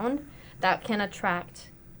sound that can attract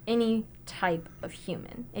any type of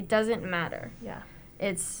human. It doesn't matter. Yeah.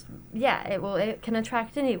 It can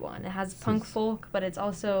attract anyone. It has punk folk, but it's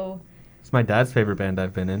also It's my dad's favorite band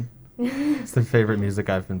I've been in. It's the favorite music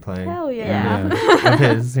I've been playing. Hell yeah. Yeah. Of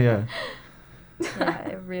his, yeah. yeah,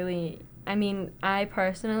 it really. I mean, I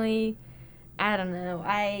personally, I don't know.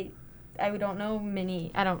 I don't know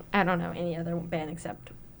many. I don't know any other band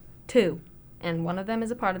except 2, and one of them is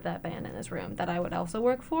a part of that band in this room that I would also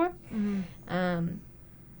work for.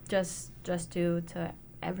 Just due to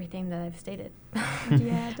everything that I've stated.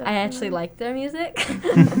 Yeah, I actually like their music.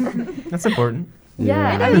 That's important.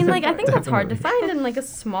 Yeah, Yeah. I mean, like, I think that's hard to Definitely. find in, like, a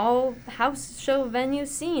small house show venue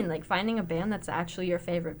scene. Like, finding a band that's actually your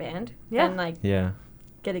favorite band. Yeah. And, like, Yeah.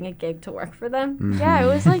 getting a gig to work for them. Yeah, it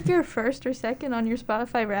was Mhm. like your first or second on your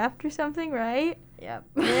Spotify Wrapped or something, right? Yep.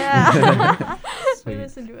 Yeah. we Sweet.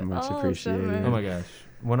 listened to it Much all appreciated. summer. Oh my gosh.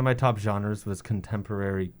 One of my top genres was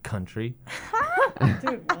contemporary country.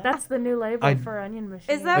 Dude, that's the new label I- for Onion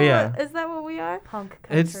Machine. Is that Oh, yeah. what is that what we are? punk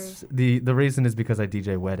country? It's the reason is because I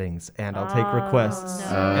DJ weddings and I'll take requests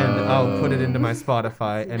No. and I'll put it into my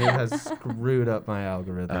Spotify and it has screwed up my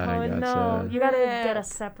algorithm. I Oh no! gotcha. You gotta Yeah. get a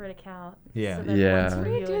separate account. Yeah. So that Yeah. one's for How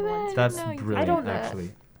do you you do and that? one's for That's No, you- I brilliant, don't know.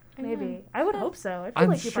 actually. Maybe. I would hope so. I feel I'm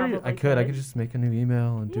like you sure probably I could. I could just make a new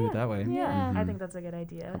email and do it that way. Yeah, I Mhm. think that's a good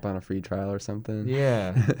idea. Hop on a free trial or something.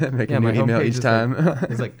 Yeah. Make Yeah, a new my email homepage each is time.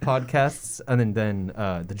 It's like podcasts and then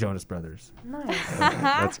the Jonas Brothers. Nice.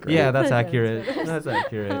 That's great. Yeah, that's The Jonas accurate. Brothers. That's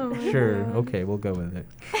accurate. Oh my Sure. God. Okay, we'll go with it.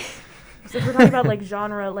 So if we're talking about like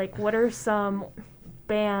genre, like what are some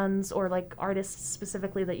bands or like artists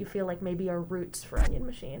specifically that you feel like maybe are roots for Onion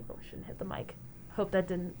Machine? Oh, we shouldn't hit the mic. Hope that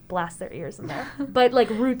didn't blast their ears in there. But like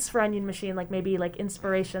roots for Onion Machine, like maybe like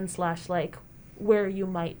inspiration / like where you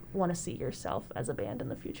might want to see yourself as a band in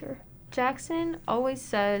the future. Jackson always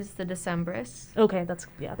says the Decemberists. Okay,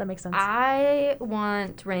 that makes sense. I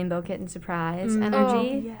want Rainbow Kitten Surprise Mm.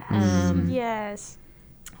 energy. Oh, yes. Um, Yes.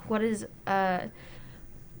 What is the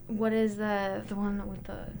one with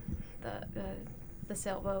the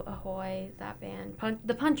sailboat ahoy, that band?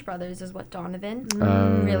 The Punch Brothers is what Donovan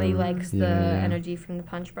really likes the yeah. energy from the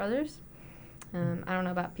Punch Brothers. I don't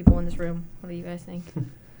know about people in this room. What do you guys think?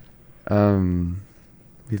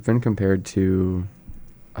 We've been compared to.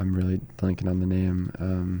 I'm really blanking on the name.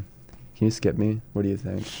 Can you skip me? What do you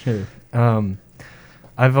think? Sure.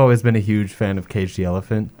 I've always been a huge fan of Cage the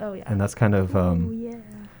Elephant, Oh yeah. and that's kind of Oh yeah.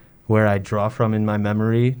 where I draw from in my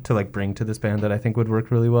memory to like bring to this band that I think would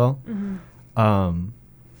work really well.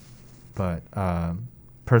 But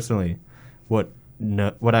personally, what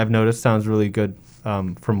I've noticed sounds really good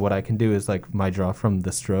from what I can do is like my draw from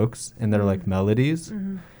the Strokes and their like melodies.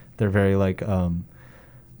 They're very like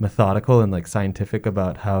methodical and like scientific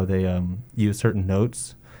about how they use certain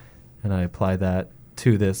notes, and I apply that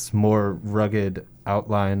to this more rugged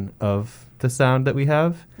outline of the sound that we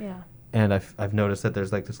have. Yeah. And I've noticed that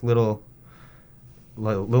there's like this little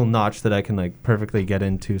notch that I can like perfectly get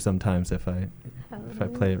into sometimes if I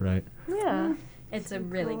play it right. Yeah. It's a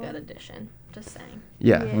really good addition. Just saying.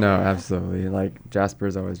 Yeah, no, Yeah. absolutely. Like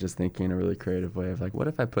Jasper's always just thinking in a really creative way of like, what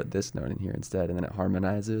if I put this note in here instead, and then it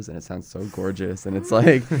harmonizes and it sounds so gorgeous, and it's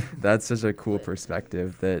like that's such a cool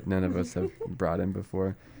perspective that none of us have brought in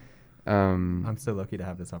before. I'm so lucky to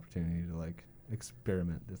have this opportunity to like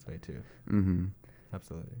experiment this way too. Mm-hmm.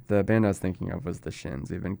 Absolutely. The band I was thinking of was the Shins.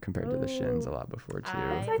 We've been compared to the Shins a Oh. lot before too.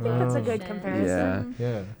 I think that's a good Shins. comparison.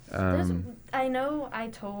 Yeah. Yeah. I know I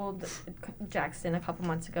told Jackson a couple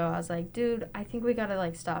months ago, I was like, dude, I think we gotta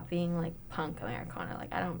like stop being like punk Americana.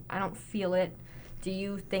 Like I don't feel it. Do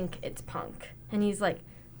you think it's punk? And he's like,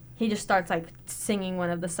 he just starts like singing one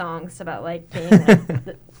of the songs about like being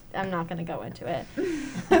like, I'm not gonna go into it.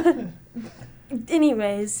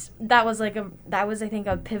 Anyways, that was I think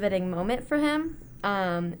a pivoting moment for him.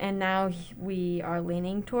 And now we are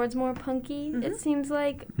leaning towards more punky, it seems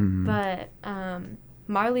like. Mhm. But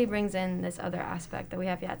Marley brings in this other aspect that we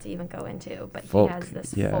have yet to even go into. But Folk. he has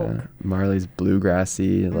this Yeah. folk. Marley's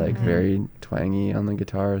bluegrassy, like Mhm. very twangy on the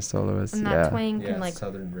guitar soloist. And yeah. that twang can like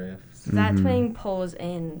southern riffs. that Mhm. twang pulls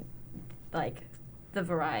in like the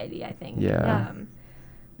variety, I think. Yeah.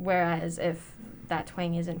 Whereas if that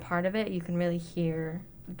twang isn't part of it, you can really hear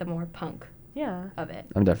the more punk Yeah. of it.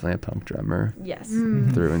 I'm definitely a punk drummer Yes.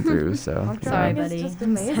 through and through. So Punk yeah. Sorry, drumming is buddy. just I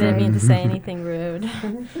amazing. didn't mean to say anything rude.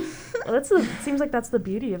 Well, it seems like that's the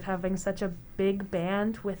beauty of having such a big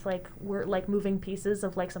band with like we're like moving pieces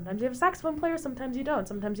of like sometimes you have a saxophone player, sometimes you don't,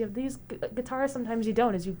 sometimes you have these guitarists, sometimes you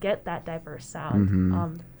don't. As you get that diverse sound.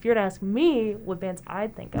 Mhm. If you were to ask me, what bands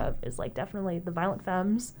I'd think of is like definitely the Violent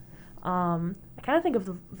Femmes. I kind of think of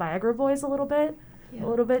the Viagra Boys a little bit,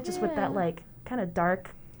 just with that Yeah. like kind of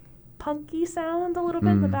dark, punky sound a little bit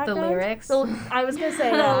in the Mm. The background. lyrics. I was gonna say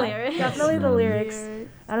The yeah, lyrics. definitely the lyrics.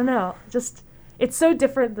 I don't know. Just it's so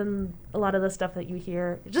different than a lot of the stuff that you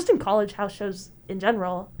hear just in college house shows in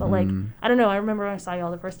general. But like I don't know. I remember when I saw y'all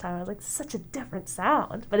the first time. I was like, such a different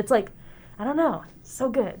sound. But it's like, I don't know. So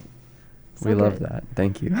good. So we love good. that.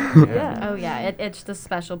 Thank you. Yeah. Oh yeah, it's the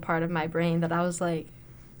special part of my brain that I was like,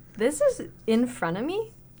 this is in front of me.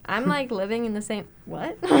 I'm like living in the same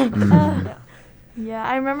what? Mhm. Yeah,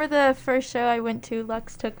 I remember the first show I went to,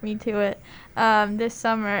 Lux took me to it this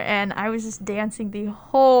summer, and I was just dancing the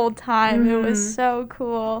whole time. It was so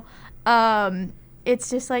cool. It's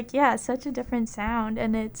just like, yeah, such a different sound,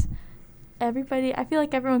 and it's everybody, I feel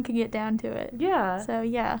like everyone can get down to it. Yeah. So,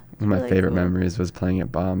 yeah. it's One of my really favorite cool. memories was playing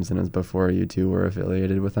at Bombs, and it was before you two were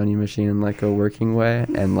affiliated with Onion Machine in like a working way,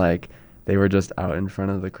 and like they were just out in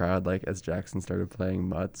front of the crowd like as Jackson started playing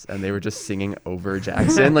Mutts, and they were just singing over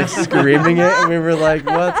Jackson, like screaming it, and we were like,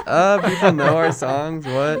 what's up? People know our songs,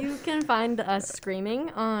 what? You can find us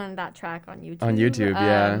screaming on that track on YouTube. On YouTube,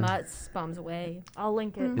 yeah. Mutts Bombs Away. I'll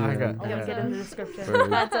link it. Yeah. I got- I'll link it in the description. For-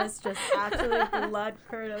 That's us just absolute blood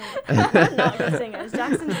curdling. Not the singers.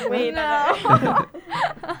 Jackson's way better.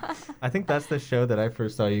 I think that's the show that I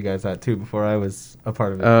first saw you guys at too before I was a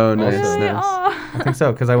part of it. Oh, nice, also. Really? nice. Aw. I think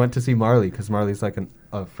so because I went to see Marley because Marley's like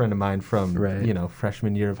a friend of mine from Right.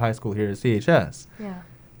 freshman year of high school here at CHS, Yeah.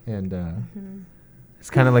 and it's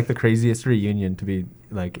kind of like the craziest reunion to be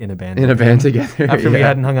like in a band. In a together. band together. After we yeah.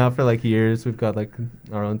 hadn't hung out for like years, we've got like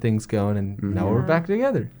our own things going, and now we're Mhm. back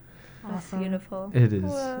together. That's Awesome. beautiful. It is.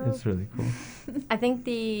 Wow. It's really cool. I think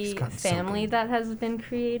the It's gotten so family good. that has been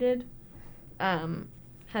created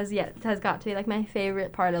has got to be like my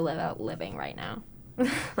favorite part of living right now.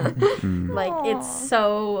 Mm. Like Aw. it's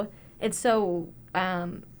so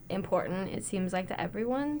important, it seems like, to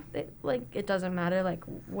everyone. Like it doesn't matter like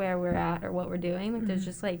where we're at or what we're doing. Like there's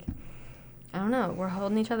just like, I don't know, we're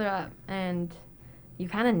holding each other up, and you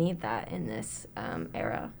kind of need that in this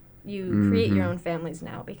era. You create your Mhm. own families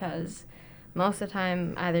now because most of the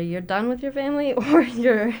time either you're done with your family or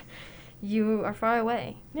you are far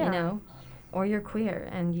away, Yeah. you know, or you're queer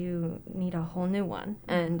and you need a whole new one.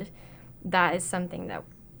 And that is something that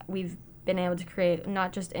we've been able to create,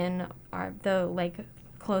 not just in the like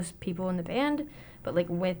close people in the band, but like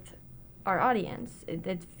with our audience.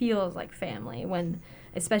 It feels like family when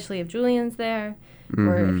especially if Julian's there,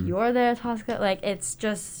 or if you're there, Tosca. Like, it's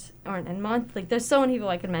just, and Month. Like, there's so many people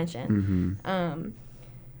I could mention.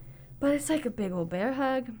 But it's like a big old bear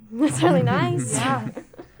hug. It's really nice. Yeah.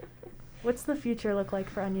 What's the future look like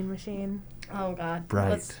for Onion Machine? Oh, God.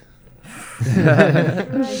 Bright.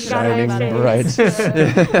 Shining bright.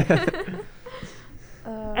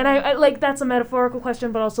 And I like, that's a metaphorical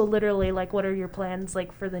question, but also literally, like, what are your plans,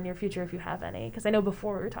 like, for the near future, if you have any? Because I know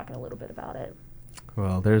before we were talking a little bit about it.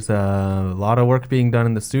 Well, there's a lot of work being done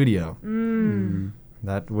in the studio.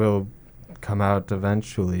 That will come out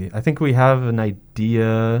eventually. I think we have an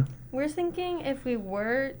idea. We're thinking if we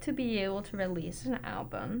were to be able to release an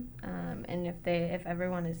album, and if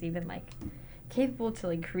everyone is even, like, capable to,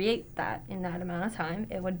 like, create that in that amount of time,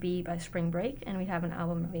 it would be by spring break, and we'd have an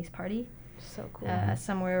album release party. So cool.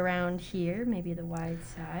 Somewhere around here, maybe the White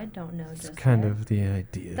Side. Don't know. It's just kind yet. of the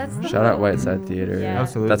idea. That's the Shout out hope. Whiteside Theater. Yeah.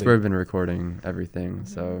 Absolutely. That's where we've been recording everything.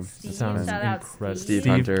 So Steve, sounds shout out incredible. Steve.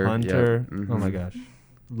 Steve Hunter, yep. Oh my gosh.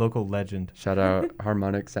 Local legend. shout out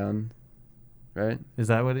Harmonic Sound, right? Is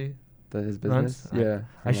that what he? His Runs? business. Yeah.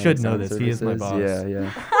 I should know Harmonic this. He is my Services.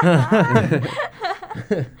 boss. Yeah.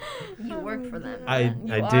 You work for them. I man.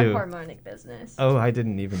 You are do. Harmonic Business. Oh, I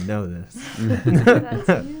didn't even know this.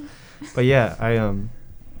 That's you. But yeah, I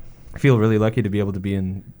feel really lucky to be able to be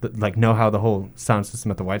in, know how the whole sound system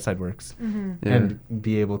at the Whiteside works, Yeah. and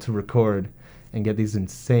be able to record and get these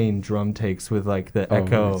insane drum takes with like the Oh,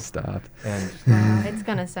 echo. stop. And Wow, it's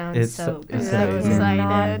gonna sound It's so it's good. amazing.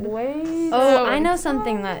 Excited. Wait. Oh, I know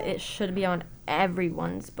something that it should be on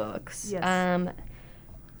everyone's books. Yes.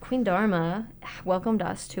 Queen Dharma welcomed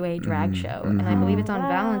us to a drag show, and I believe it's on Wow.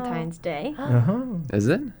 Valentine's Day. uh-huh. Is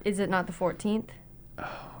it? Is it not the 14th?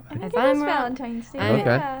 I think If it I'm is wrong- Valentine's Day. I- Okay.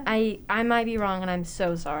 Yeah. I might be wrong, and I'm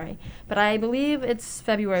so sorry. But I believe it's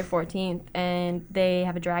February 14th, and they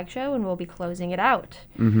have a drag show, and we'll be closing it out.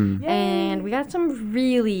 Mm-hmm. And we got some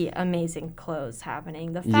really amazing clothes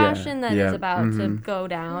happening. The Yeah, fashion that is yeah, about to mhm. go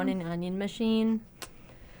down in Onion Machine.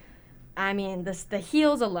 I mean, the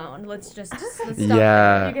heels alone. Let's stop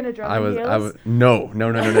Yeah. You're gonna drop I in was. heels? No.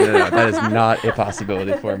 That is not a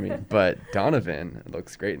possibility for me. But Donovan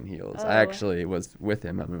looks great in heels. Oh. I actually was with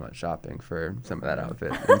him when we went shopping for some of that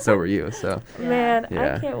outfit, and so were you. So Man,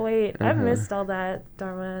 Yeah. I can't wait. I've Uh-huh. missed all that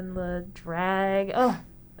Dharma and the drag. Oh,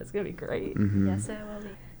 it's gonna be great. mhm. Yes, it will be.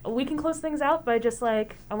 We can close things out by just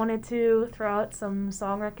like, I wanted to throw out some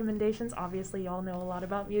song recommendations. Obviously, y'all know a lot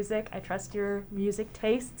about music. I trust your music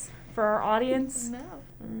tastes for our audience. No.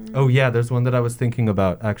 Oh yeah, there's one that I was thinking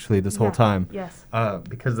about actually this whole Yeah. time. Yes.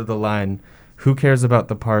 Because of the line, "Who cares about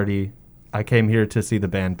the party? I came here to see the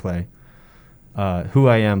band play." "Who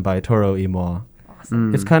I Am" by Toro y Moi.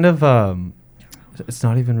 Awesome. It's kind of it's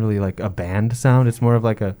not even really like a band sound. It's more of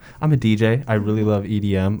like I'm a DJ. I really love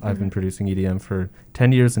EDM. I've been producing EDM for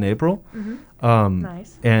 10 years in April. Mm-hmm.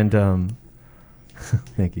 Nice. And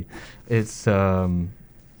thank you. It's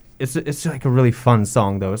like a really fun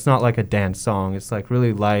song though. It's not like a dance song. It's like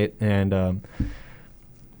really light and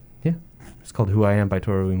yeah. It's called "Who I Am" by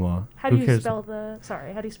Toro y Moi. How do you spell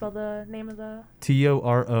the name of the?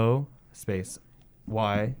 TORO space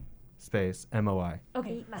Y space MOI.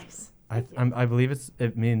 Okay, nice. I believe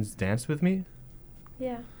it means "dance with me."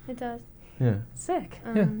 Yeah, it does. Yeah. Sick.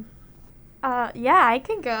 Yeah, I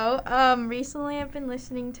can go. Recently I've been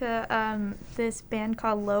listening to this band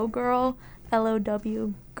called Low Girl,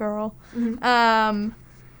 LOW Girl. Mhm. I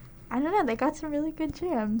don't know, they got some really good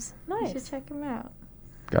jams. You should Nice. check them out.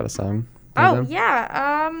 Got a song? for Oh them?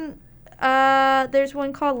 yeah. There's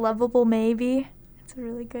one called Lovable Maybe. It's a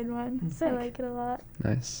really good one. Sick. I like it a lot.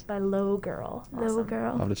 Nice. By Low Girl. Low Awesome. I'll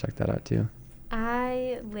Girl. have to check that out too.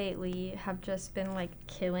 I lately have just been like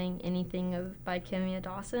killing anything by Kimia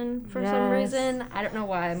Dawson for some Yes. reason. I don't know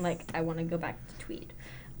why. I'm like, I want to go back to Tweed.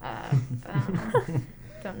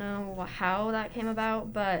 Don't know how that came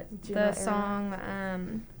about, but Juno the era.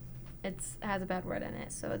 song has a bad word in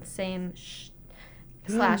it, so it's same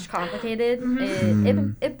 / complicated.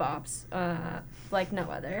 Mhm. It bops like no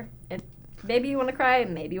other. Maybe you want to cry,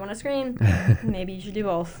 maybe you want to scream, maybe you should do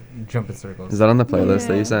both. Jump in circles. Is that on the playlist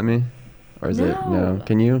that Yeah. you sent me? Or is it no? No.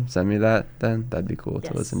 Can you send me that then? That'd be cool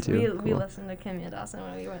to listen to. We Cool. listened to Kimia Dawson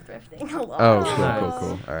when we went thrifting a lot. Oh, Nice. cool.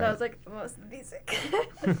 All That right. was like most of the music.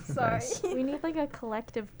 Sorry. Nice. We need like a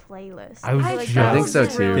collective playlist. I was feel just I think so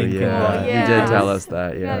that's too. really Yeah. cool. You Yeah. did tell us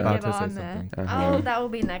that. Gotta Yeah. get About to say on something. that. Uh-huh. Oh, that will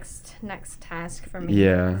be next task for me.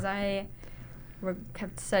 Yeah. Because I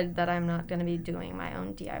have said that I'm not going to be doing my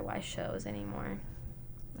own DIY shows anymore.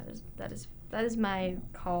 That is my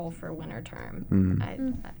call for winter term.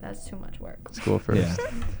 Mm. That's too much work. School first. Yeah.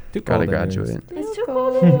 Too Gotta cold anyways. graduate. It's too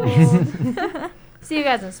cold. cold. See you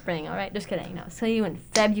guys in spring, all right? Just kidding. No, see you in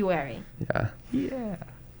February. Yeah. Yeah.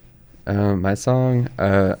 My song,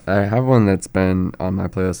 I have one that's been on my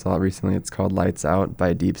playlist a lot recently. It's called Lights Out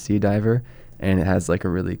by Deep Sea Diver, and it has like a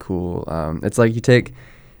really cool, it's like you take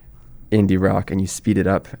indie rock and you speed it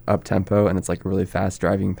up tempo, and it's like a really fast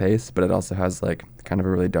driving pace, but it also has like kind of a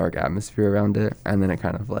really dark atmosphere around it, and then it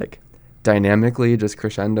kind of like dynamically just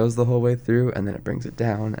crescendos the whole way through, and then it brings it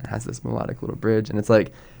down and has this melodic little bridge, and it's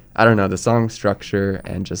like, I don't know, the song structure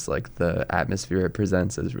and just like the atmosphere it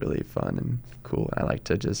presents is really fun and cool. I like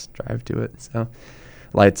to just drive to it. So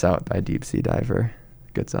Lights Out by Deep Sea Diver.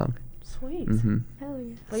 Good song. Sweet. Mm-hmm. Hell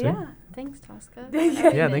yeah. But Sweet. yeah. Thanks, Tosca.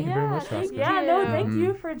 Yeah, thank you very much, Tosca. Yeah, no, thank Mhm.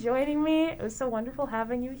 you for joining me. It was so wonderful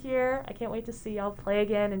having you here. I can't wait to see y'all play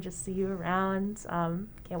again and just see you around.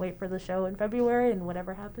 Can't wait for the show in February and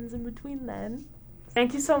whatever happens in between then.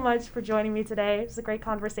 Thank you so much for joining me today. It was a great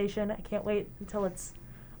conversation. I can't wait until it's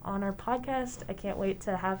on our podcast. I can't wait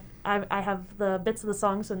to have, I have the bits of the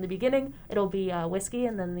song, so in the beginning it'll be Whiskey,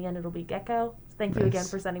 and then in the end it'll be Gecko. Thank you again Nice.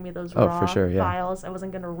 for sending me those Oh, raw for sure, yeah. files. I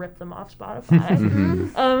wasn't going to rip them off Spotify.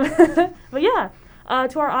 Mhm. But yeah,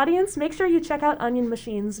 to our audience, make sure you check out Onion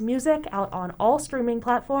Machine's music out on all streaming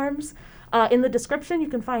platforms. In the description, you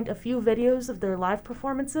can find a few videos of their live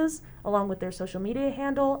performances, along with their social media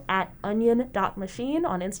handle at onion.machine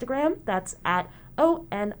on Instagram. That's at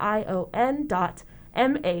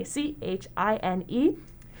ONION.MACHINE.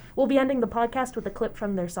 We'll be ending the podcast with a clip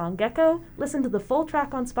from their song Gecko. Listen to the full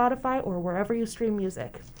track on Spotify or wherever you stream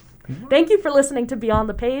music. Thank you for listening to Beyond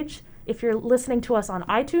the Page. If you're listening to us on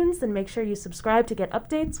iTunes, then make sure you subscribe to get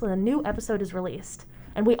updates when a new episode is released.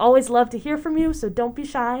 And we always love to hear from you, so don't be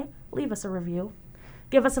shy. Leave us a review.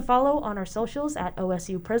 Give us a follow on our socials at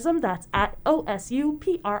OSU Prism. That's at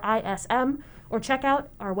OSUPRISM. Or check out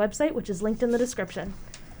our website, which is linked in the description.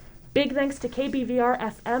 Big thanks to KBVR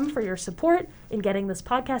FM for your support in getting this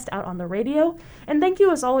podcast out on the radio. And thank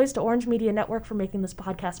you, as always, to Orange Media Network for making this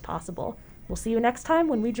podcast possible. We'll see you next time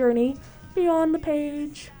when we journey beyond the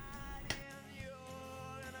page.